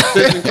had as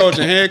assistant coach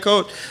and head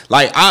coach,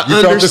 like I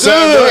understood.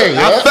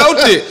 I felt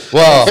it.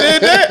 Well, said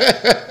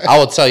that. I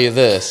will tell you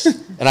this,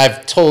 and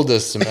I've told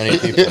this to many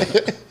people.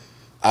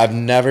 I've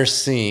never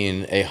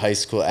seen a high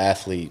school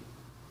athlete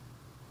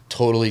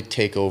totally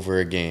take over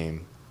a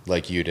game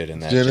like you did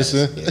in that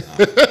Jennison game.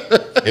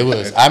 It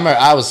was. I remember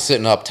I was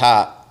sitting up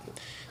top.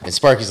 And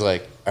Sparky's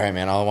like, all right,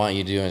 man, all I want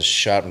you to do is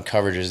shout in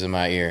coverages in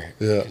my ear.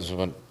 Yeah.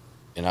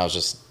 And I was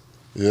just,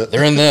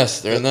 they're in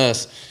this.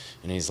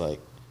 And he's like,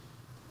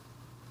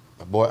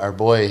 our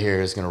boy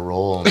here is going to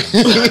roll him.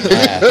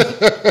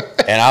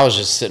 And I was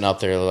just sitting up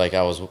there like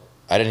I was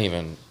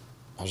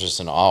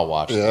just in awe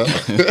watching. Yeah.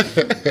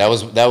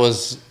 That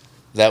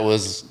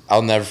was,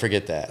 I'll never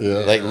forget that.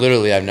 Yeah. Like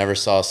literally, I've never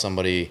saw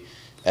somebody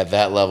at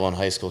that level in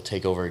high school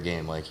take over a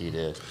game like he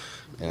did.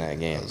 In that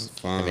game,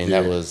 I mean,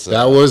 that was it.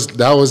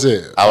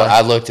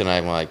 I looked and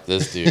I'm like,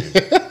 this dude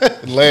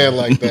land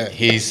like that.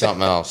 He's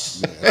something else.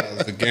 That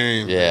was the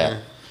game. Yeah,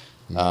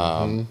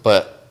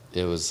 but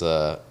it was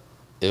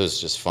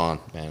just fun,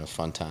 man. A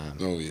fun time.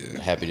 Oh yeah,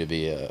 happy to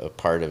be a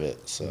part of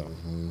it. So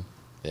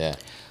yeah,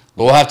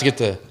 but we'll have to get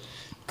the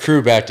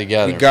crew back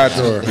together. We got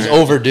to. It's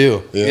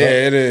overdue. Yeah,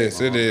 it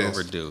is. It is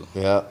overdue.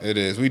 Yeah, it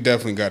is. We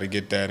definitely got to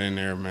get that in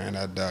there, man.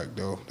 That doc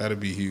though, that'd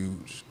be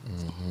huge.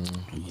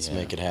 Let's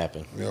make it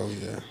happen. Oh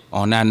yeah.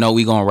 On that note,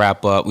 we're gonna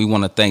wrap up. We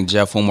want to thank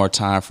Jeff one more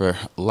time for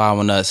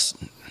allowing us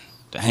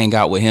to hang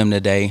out with him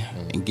today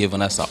and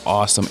giving us an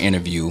awesome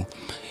interview.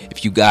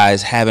 If you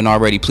guys haven't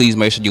already, please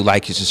make sure you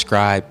like and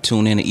subscribe.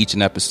 Tune in to each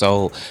and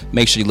episode.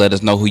 Make sure you let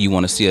us know who you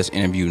want to see us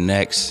interview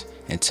next.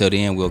 Until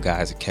then, we'll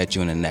guys catch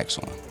you in the next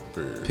one.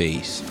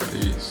 Peace.